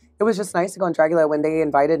that, but it was just nice to go on Dragula when they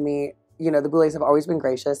invited me. you know, the Boulets have always been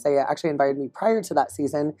gracious. They actually invited me prior to that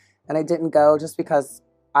season, and I didn't go just because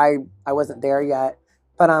I wasn't there yet.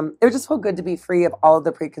 But it just felt good to be free of all of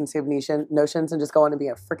the preconceived notions and just go on and be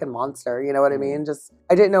a freaking monster. You know what I mean? Just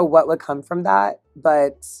I didn't know what would come from that,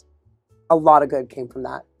 but a lot of good came from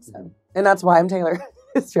that. So. And that's why I'm Taylor.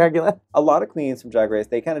 It's Dragula. A lot of queens from Drag Race,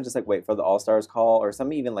 they kind of just like wait for the All-Stars call, or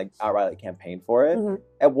some even like outright like campaign for it.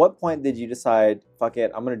 At what point did you decide, fuck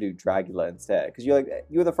it, I'm gonna do Dragula instead? Because you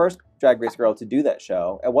were the first Drag Race girl to do that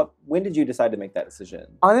show. When did you decide to make that decision?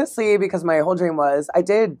 Honestly, because my whole dream was I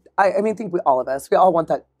think all of us, we all want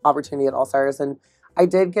that opportunity at All-Stars, and I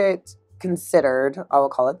did get considered, I will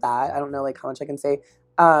call it that. I don't know like how much I can say,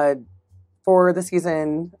 for the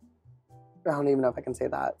season. I don't even know if I can say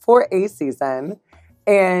that. For a season.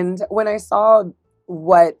 And when I saw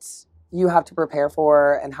what you have to prepare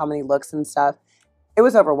for and how many looks and stuff, it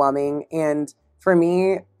was overwhelming. And for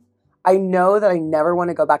me, I know that I never want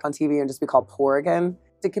to go back on TV and just be called poor again.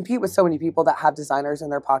 To compete with so many people that have designers in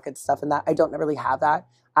their pockets, stuff and that, I don't really have that.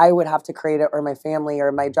 I would have to create it, or my family,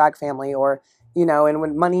 or my drag family, or, you know, and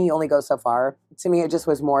when money only goes so far, to me, it just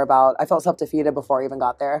was more about, I felt self-defeated before I even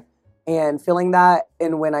got there. And feeling that,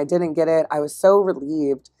 and when I didn't get it, I was so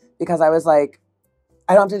relieved because I was like,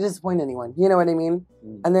 I don't have to disappoint anyone. You know what I mean?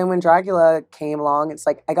 And then when Dragula came along, it's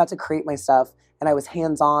like I got to create my stuff, and I was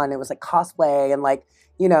hands-on. It was like cosplay and like,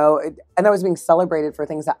 you know, and I was being celebrated for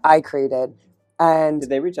things that I created. And did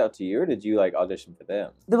they reach out to you, or did you like audition for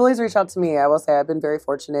them? The Boulets reached out to me. I will say I've been very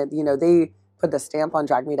fortunate. You know, they put the stamp on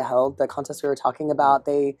Drag Me to Hell, the contest we were talking about.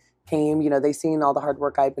 They came, you know, they seen all the hard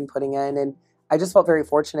work I'd been putting in, and I just felt very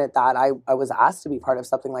fortunate that I was asked to be part of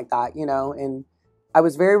something like that, you know, and I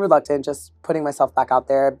was very reluctant just putting myself back out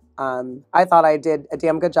there. I thought I did a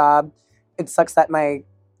damn good job. It sucks that my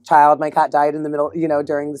cat died in the middle, you know,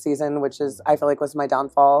 during the season, which is, I feel like was my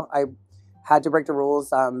downfall. I had to break the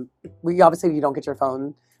rules. Obviously you don't get your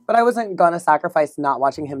phone, but I wasn't going to sacrifice not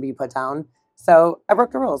watching him be put down. So I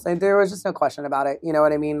broke the rules. And there was just no question about it. You know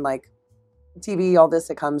what I mean? Like TV, all this,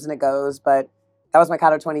 it comes and it goes, but that was my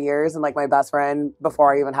cat of 20 years and like my best friend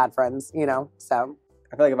before I even had friends, you know, so.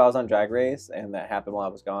 I feel like if I was on Drag Race and that happened while I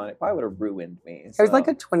was gone, it probably would have ruined me. So. It was like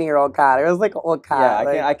a 20-year-old cat. It was like an old cat.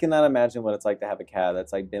 Yeah, I cannot imagine what it's like to have a cat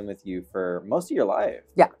that's like been with you for most of your life.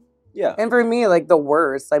 Yeah. Yeah. And for me, like the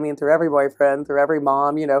worst, I mean, through every boyfriend, through every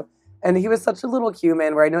mom, you know, and he was such a little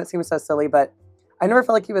human where I know it seems so silly, but I never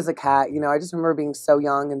felt like he was a cat. You know, I just remember being so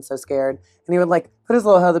young and so scared. And he would like put his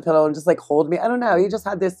little head on the pillow and just like hold me. I don't know. He just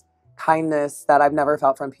had this kindness that I've never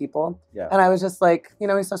felt from people. Yeah. And I was just like, you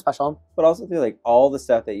know, he's so special. But also through like all the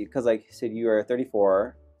stuff that because like you said, you are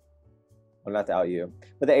 34. Well, not to out you,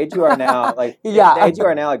 but the age you are now, like yeah, the age you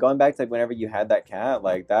are now, like going back to like whenever you had that cat,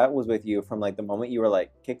 like that was with you from like the moment you were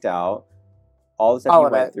like kicked out, all the stuff you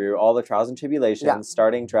went through, all the trials and tribulations,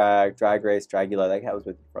 starting Drag Race, Dragula, that cat was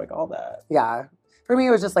with you for like all that. Yeah. For me, it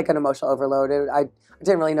was just like an emotional overload. I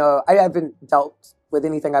didn't really know. I haven't dealt with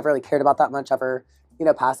anything I've really cared about that much ever, you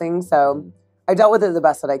know, passing. So I dealt with it the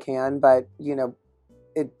best that I can, but, you know,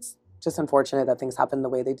 it's just unfortunate that things happened the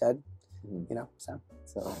way they did, you know, so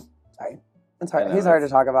sorry. It's hard. He's hard to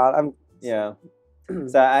talk about. Yeah.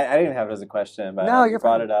 So I didn't have it as a question, but no, you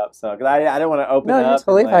brought it up. So, because I didn't want to open it up. No, you're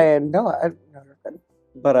totally fine. No, you're good.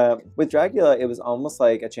 But with Dragula, it was almost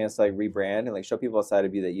like a chance to like rebrand and like show people a side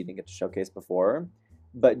of you that you didn't get to showcase before.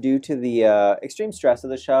 But due to the extreme stress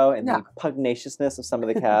of the show and the pugnaciousness of some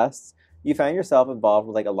of the casts, you found yourself involved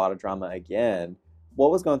with like a lot of drama again.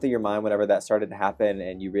 What was going through your mind whenever that started to happen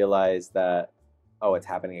and you realized that, oh, it's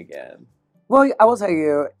happening again? Well, I will tell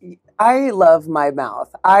you, I love my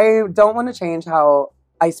mouth. I don't want to change how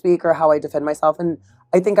I speak or how I defend myself. And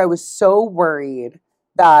I think I was so worried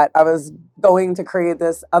that I was going to create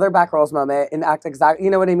this other back rolls moment and act exactly,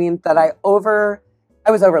 you know what I mean? That I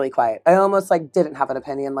was overly quiet. I almost like didn't have an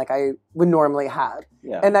opinion like I would normally have.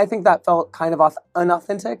 Yeah. And I think that felt kind of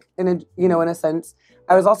unauthentic in a sense.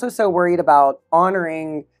 I was also so worried about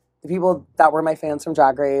honoring the people that were my fans from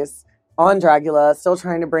Drag Race on Dragula, still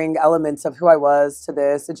trying to bring elements of who I was to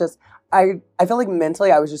this. It just, I feel like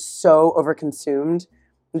mentally I was just so overconsumed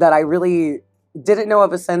that I really didn't know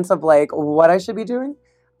of a sense of like what I should be doing.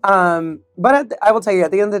 But I will tell you,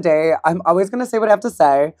 at the end of the day, I'm always going to say what I have to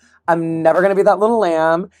say. I'm never going to be that little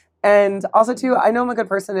lamb. And also too, I know I'm a good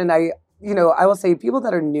person, and I will say people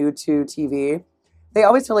that are new to TV, they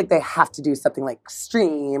always feel like they have to do something like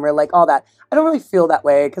extreme or like all that. I don't really feel that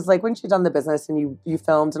way, because like once you've done the business and you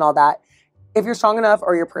filmed and all that, if you're strong enough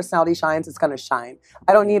or your personality shines, it's going to shine.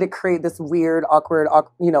 I don't need to create this weird, awkward,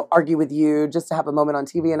 argue with you just to have a moment on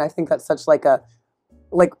TV. And I think that's such like a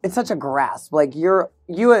like it's such a grasp. Like you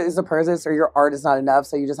as a person or your art is not enough,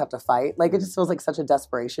 so you just have to fight. Like it just feels like such a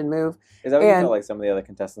desperation move. Is that what you felt like some of the other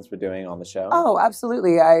contestants were doing on the show? Oh,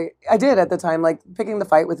 absolutely. I did at the time, like picking the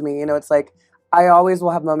fight with me. You know, it's like I always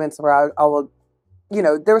will have moments where I will, you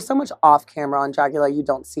know, there was so much off camera on Dragula you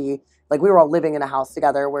don't see. Like we were all living in a house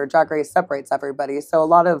together where Drag Race separates everybody. So a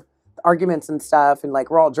lot of arguments and stuff and like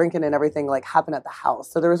we're all drinking and everything like happened at the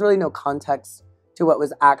house. So there was really no context to what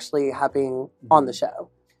was actually happening on the show,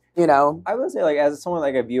 you know? I would say like as someone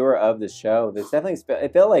like a viewer of the show, there's definitely,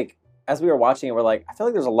 it felt like as we were watching it, we're like, I feel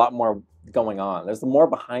like there's a lot more going on. There's more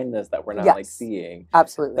behind this that we're not like seeing.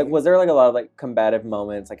 Absolutely. Like was there like a lot of like combative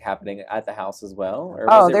moments like happening at the house as well? Or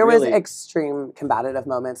was there was extreme combative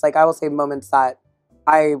moments. Like I will say moments that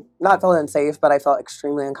I not felt unsafe, but I felt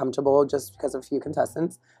extremely uncomfortable just because of a few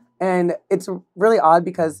contestants. And it's really odd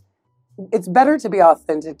because it's better to be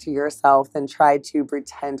authentic to yourself than try to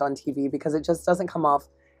pretend on TV because it just doesn't come off.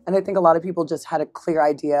 And I think a lot of people just had a clear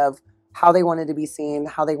idea of how they wanted to be seen,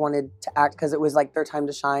 how they wanted to act because it was like their time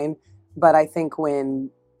to shine. But I think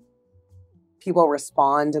when people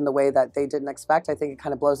respond in the way that they didn't expect, I think it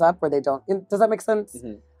kind of blows up where they don't. Does that make sense?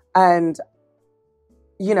 Mm-hmm. And,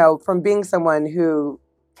 you know, from being someone who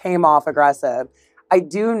came off aggressive, I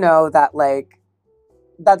do know that like,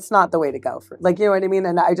 that's not the way to go for, like, you know what I mean?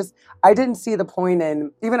 And I didn't see the point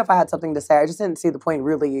in, even if I had something to say, I just didn't see the point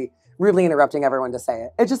really interrupting everyone to say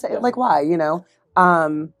it. It just, like, why, you know?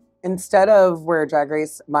 Instead of where Drag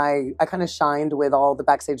Race, I kind of shined with all the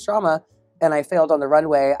backstage drama and I failed on the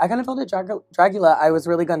runway, I kind of felt at Dragula, I was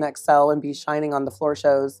really going to excel and be shining on the floor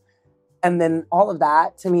shows. And then all of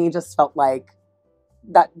that, to me, just felt like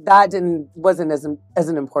that wasn't as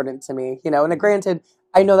important to me, you know? And granted,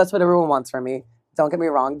 I know that's what everyone wants from me. Don't get me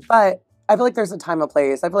wrong, but I feel like there's a time and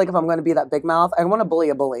place. I feel like if I'm going to be that big mouth, I want to bully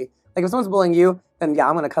a bully. Like if someone's bullying you, then yeah,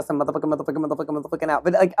 I'm going to cuss them motherfucking out.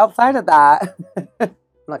 But like outside of that, I'm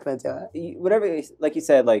not going to do it. Whatever, like you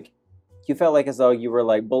said, like you felt like as though you were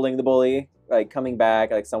like bullying the bully, like coming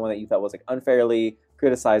back, like someone that you thought was like unfairly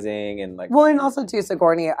criticizing and like. Well, and also too,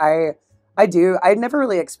 Sigourney, I'd never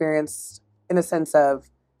really experienced in a sense of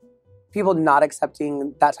people not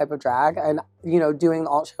accepting that type of drag. And, you know, doing the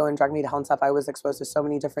alt show and Drag Me Down and stuff, I was exposed to so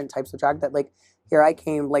many different types of drag that, like, here I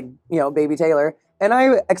came, like, you know, Baby Taylor, and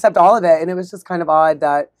I accept all of it. And it was just kind of odd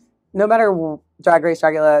that no matter Drag Race,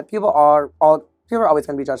 Dragula, people are always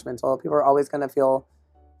going to be judgmental. People are always going to feel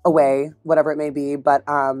a way, whatever it may be. But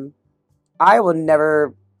I will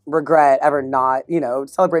never regret ever not, you know,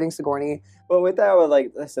 celebrating Sigourney. But with that,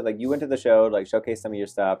 like I said, like you went to the show, like showcase some of your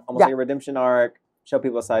stuff, almost like a redemption arc. Show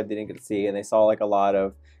people a side they didn't get to see, and they saw like a lot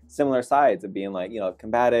of similar sides of being like, you know,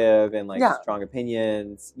 combative and like strong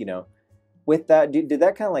opinions, you know. With that, did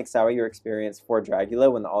that kind of like sour your experience for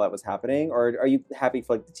Dragula when all that was happening, or are you happy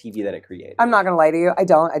for like the TV that it created? I'm not gonna lie to you, I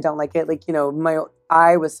don't like it. Like, you know,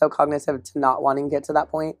 I was so cognitive to not wanting to get to that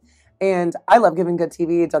point, and I love giving good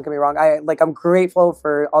TV. Don't get me wrong, I'm grateful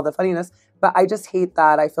for all the funniness, but I just hate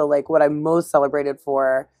that. I feel like what I'm most celebrated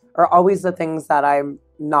for are always the things that I'm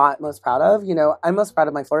not most proud of. You know, I'm most proud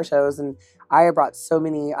of my floor shows, and I brought so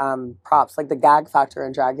many props. Like the gag factor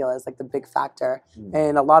in Dragula is like the big factor,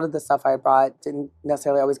 and a lot of the stuff I brought didn't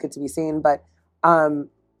necessarily always get to be seen. But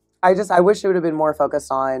I wish it would have been more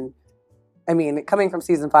focused on. I mean, coming from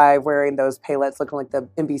season 5, wearing those palettes, looking like the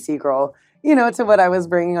NBC girl, you know, to what I was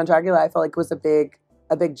bringing on Dragula, I felt like was a big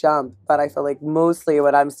jump. But I feel like mostly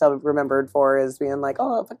what I'm still remembered for is being like,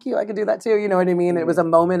 oh, fuck you, I could do that too. You know what I mean? It was a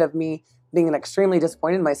moment of me being extremely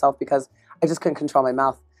disappointed in myself because I just couldn't control my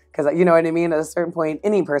mouth. Because, you know what I mean? At a certain point,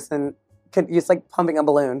 any person it's like pumping a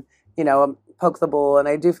balloon, you know, poke the bull. And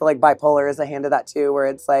I do feel like bipolar is a hand of that too, where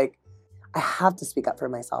it's like, I have to speak up for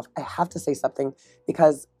myself. I have to say something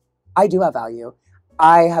because I do have value.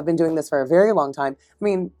 I have been doing this for a very long time. I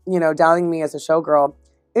mean, you know, downing me as a showgirl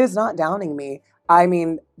is not downing me. I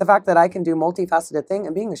mean, the fact that I can do multifaceted thing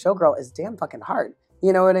and being a showgirl is damn fucking hard.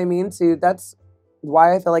 You know what I mean? So that's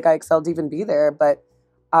why I feel like I excelled to even be there. But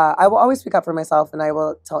I will always speak up for myself, and I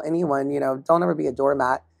will tell anyone, you know, don't ever be a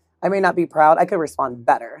doormat. I may not be proud. I could respond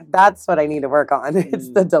better. That's what I need to work on. It's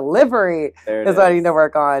the delivery is what I need to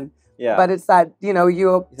work on. Yeah. But it's that, you know,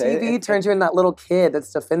 TV turns you into that little kid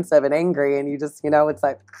that's defensive and angry, and you just, you know, it's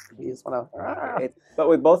like, you just want to. But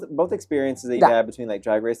with both experiences that you had between like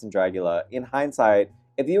Drag Race and Dragula, in hindsight,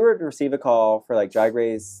 if you were to receive a call for like Drag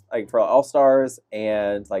Race, like for All Stars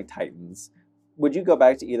and like Titans, would you go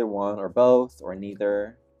back to either one or both or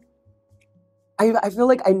neither? I feel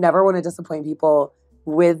like I never want to disappoint people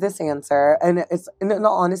with this answer. And it's, in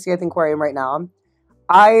all honesty, I think where I am right now,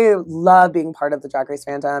 I love being part of the Drag Race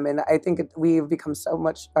fandom. And I think we've become so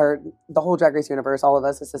much, or the whole Drag Race universe, all of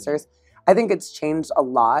us as sisters, I think it's changed a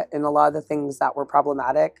lot, and a lot of the things that were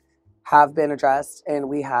problematic have been addressed, and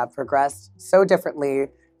we have progressed so differently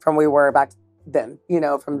from we were back then,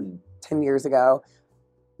 from 10 years ago.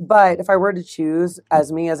 But if I were to choose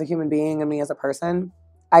as me as a human being and me as a person,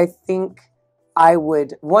 I think I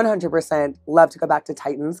would 100% love to go back to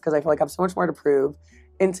Titans because I feel like I have so much more to prove.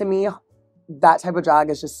 And to me, that type of drag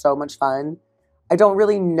is just so much fun. I don't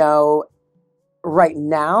really know right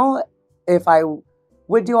now if I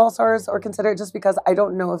would do All Stars or consider it, just because I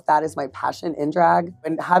don't know if that is my passion in drag.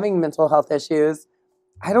 And having mental health issues,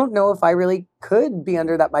 I don't know if I really could be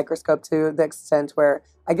under that microscope to the extent where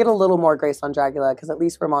I get a little more grace on Dragula, because at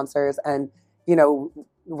least we're monsters and,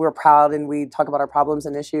 we're proud and we talk about our problems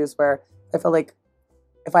and issues, where I feel like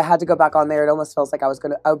if I had to go back on there, it almost feels like I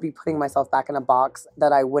would be putting myself back in a box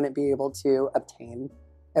that I wouldn't be able to obtain,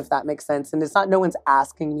 if that makes sense. And it's not, no one's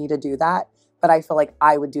asking me to do that, but I feel like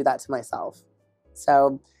I would do that to myself.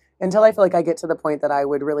 So until I feel like I get to the point that I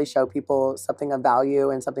would really show people something of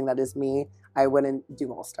value and something that is me, I wouldn't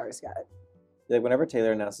do All Stars yet. Like whenever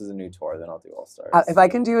Taylor announces a new tour, then I'll do All Stars. If I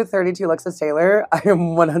can do 32 looks as Taylor, I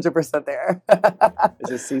am 100% there. It's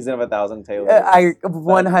just season of 1,000 Taylors.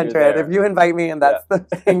 100. If you invite me and that's the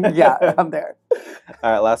thing, yeah, I'm there.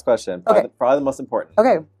 All right, last question. Okay. Probably the most important.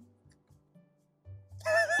 Okay.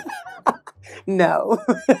 No.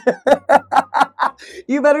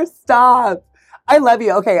 You better stop. I love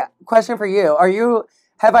you. Okay, question for you.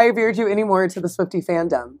 Have I veered you any more to the Swiftie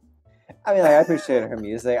fandom? I mean, I appreciate her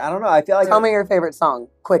music. I don't know. I feel like... Tell me your favorite song,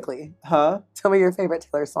 quickly. Huh? Tell me your favorite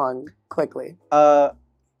Taylor song, quickly.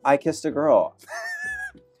 I Kissed a Girl.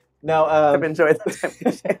 No, I've enjoyed the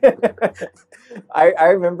time. I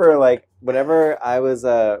remember, like, whenever I was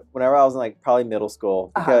in, like, probably middle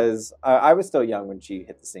school, because I was still young when she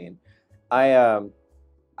hit the scene. That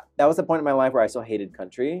was the point in my life where I still hated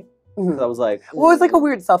country. Because I was like... Well, it was like a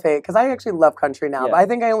weird self-hate, because I actually love country now, but I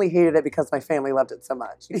think I only hated it because my family loved it so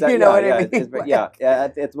much. Exactly. You know what I mean?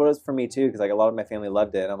 It's what it was for me, too, because, like, a lot of my family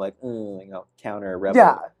loved it, and I'm like, counter, rebel.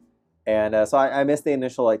 Yeah. And so I missed the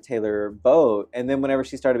initial, like, Taylor boat, and then whenever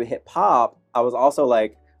she started to hit pop, I was also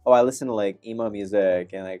like, oh, I listen to, like, emo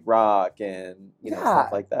music and, like, rock and,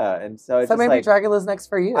 stuff like that. And so it's so just, maybe Dragula's next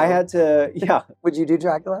for you. I had to, yeah. Would you do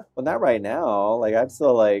Dragula? Well, not right now. Like, I'm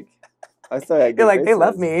still, like... You're like, they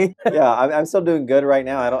love me. Yeah, I'm still doing good right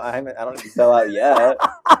now. I don't even sell out yet.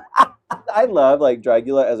 I love like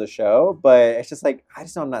Dragula as a show, but it's just like I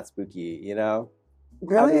just know I'm not spooky,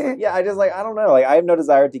 Really? I just like I don't know. Like I have no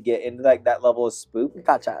desire to get into like that level of spook.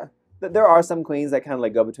 Gotcha. There are some queens that kind of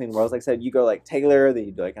like go between worlds. Like I said, you go like Taylor, then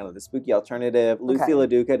you do like kind of the spooky alternative. Lucy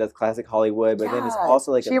LaDuca does classic Hollywood, but then it's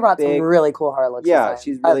also like she brought some really cool horror looks. Yeah,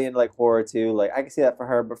 she's really into like horror too. Like I can see that for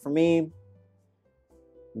her, but for me.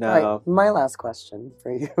 No. Right, my last question for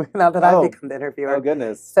you, now that I've become the interviewer. Oh,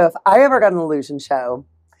 goodness. So if I ever got an illusion show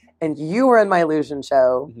and you were in my illusion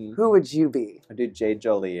show, who would you be? I'd do Jade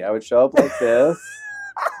Jolie. I would show up like this.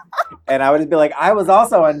 And I would just be like, I was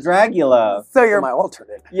also on Dragula. So you're my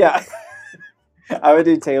alternate. Yeah. I would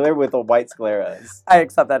do Taylor with the white scleras. I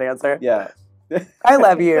accept that answer. Yeah. I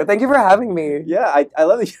love you. Thank you for having me. Yeah, I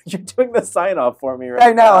love that you're doing the sign off for me right now.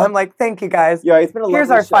 I know. I'm like, thank you guys. Yeah, it's been a lovely Here's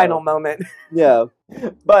our show. final moment. Yeah.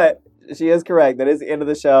 But she is correct. That is the end of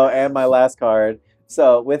the show and my last card.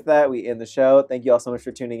 So with that, we end the show. Thank you all so much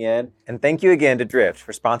for tuning in. And thank you again to Drift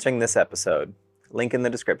for sponsoring this episode. Link in the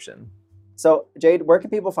description. So, Jade, where can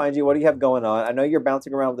people find you? What do you have going on? I know you're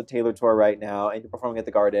bouncing around with the Taylor tour right now, and you're performing at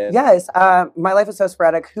the Garden. Yes. My life is so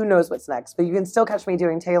sporadic. Who knows what's next? But you can still catch me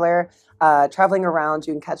doing Taylor, traveling around.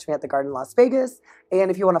 You can catch me at the Garden Las Vegas. And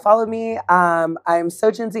if you want to follow me, I'm so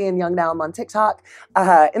Gen Z and young now. I'm on TikTok,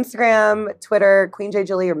 Instagram, Twitter, Queen Jade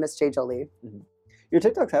Jolie or Miss Jade Jolie. Mm-hmm. Your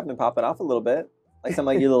TikToks have been popping off a little bit. Like some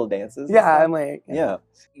like your little dances. Yeah, I'm like... Yeah.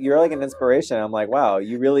 You're like an inspiration. I'm like, wow,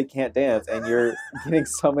 you really can't dance and you're getting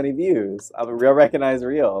so many views. I'm a real recognize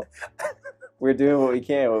real. We're doing what we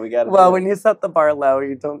can, what we got to do. Well, when you set the bar low,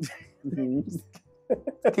 you don't...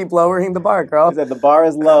 Keep lowering the bar, girl. He said the bar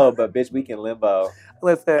is low, but bitch, we can limbo.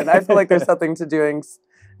 Listen, I feel like there's something to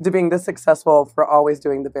being this successful for always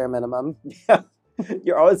doing the bare minimum. Yeah.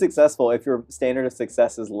 You're always successful if your standard of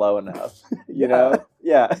success is low enough. You know?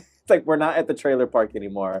 Yeah. It's like we're not at the trailer park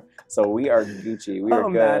anymore, so we are Gucci. We are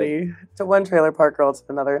good. Maddie. To one trailer park girl to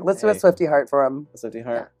another. Let's do a Swiftie heart for him. A Swiftie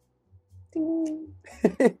heart?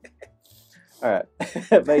 Yeah. All right.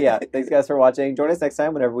 But yeah, thanks guys for watching. Join us next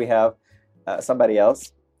time whenever we have somebody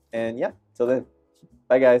else. And yeah, till then.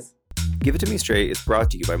 Bye guys. Give It To Me Straight is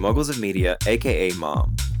brought to you by Moguls of Media, aka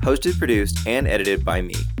Mom. Hosted, produced, and edited by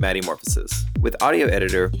me, Maddie Morphosis. With audio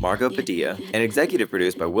editor Margot Padilla, and executive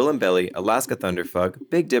produced by Willem Belly, Alaska Thunderfuck,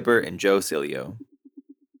 Big Dipper, and Joe Cilio.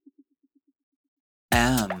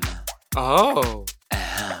 M. Oh.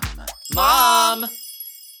 M. Mom!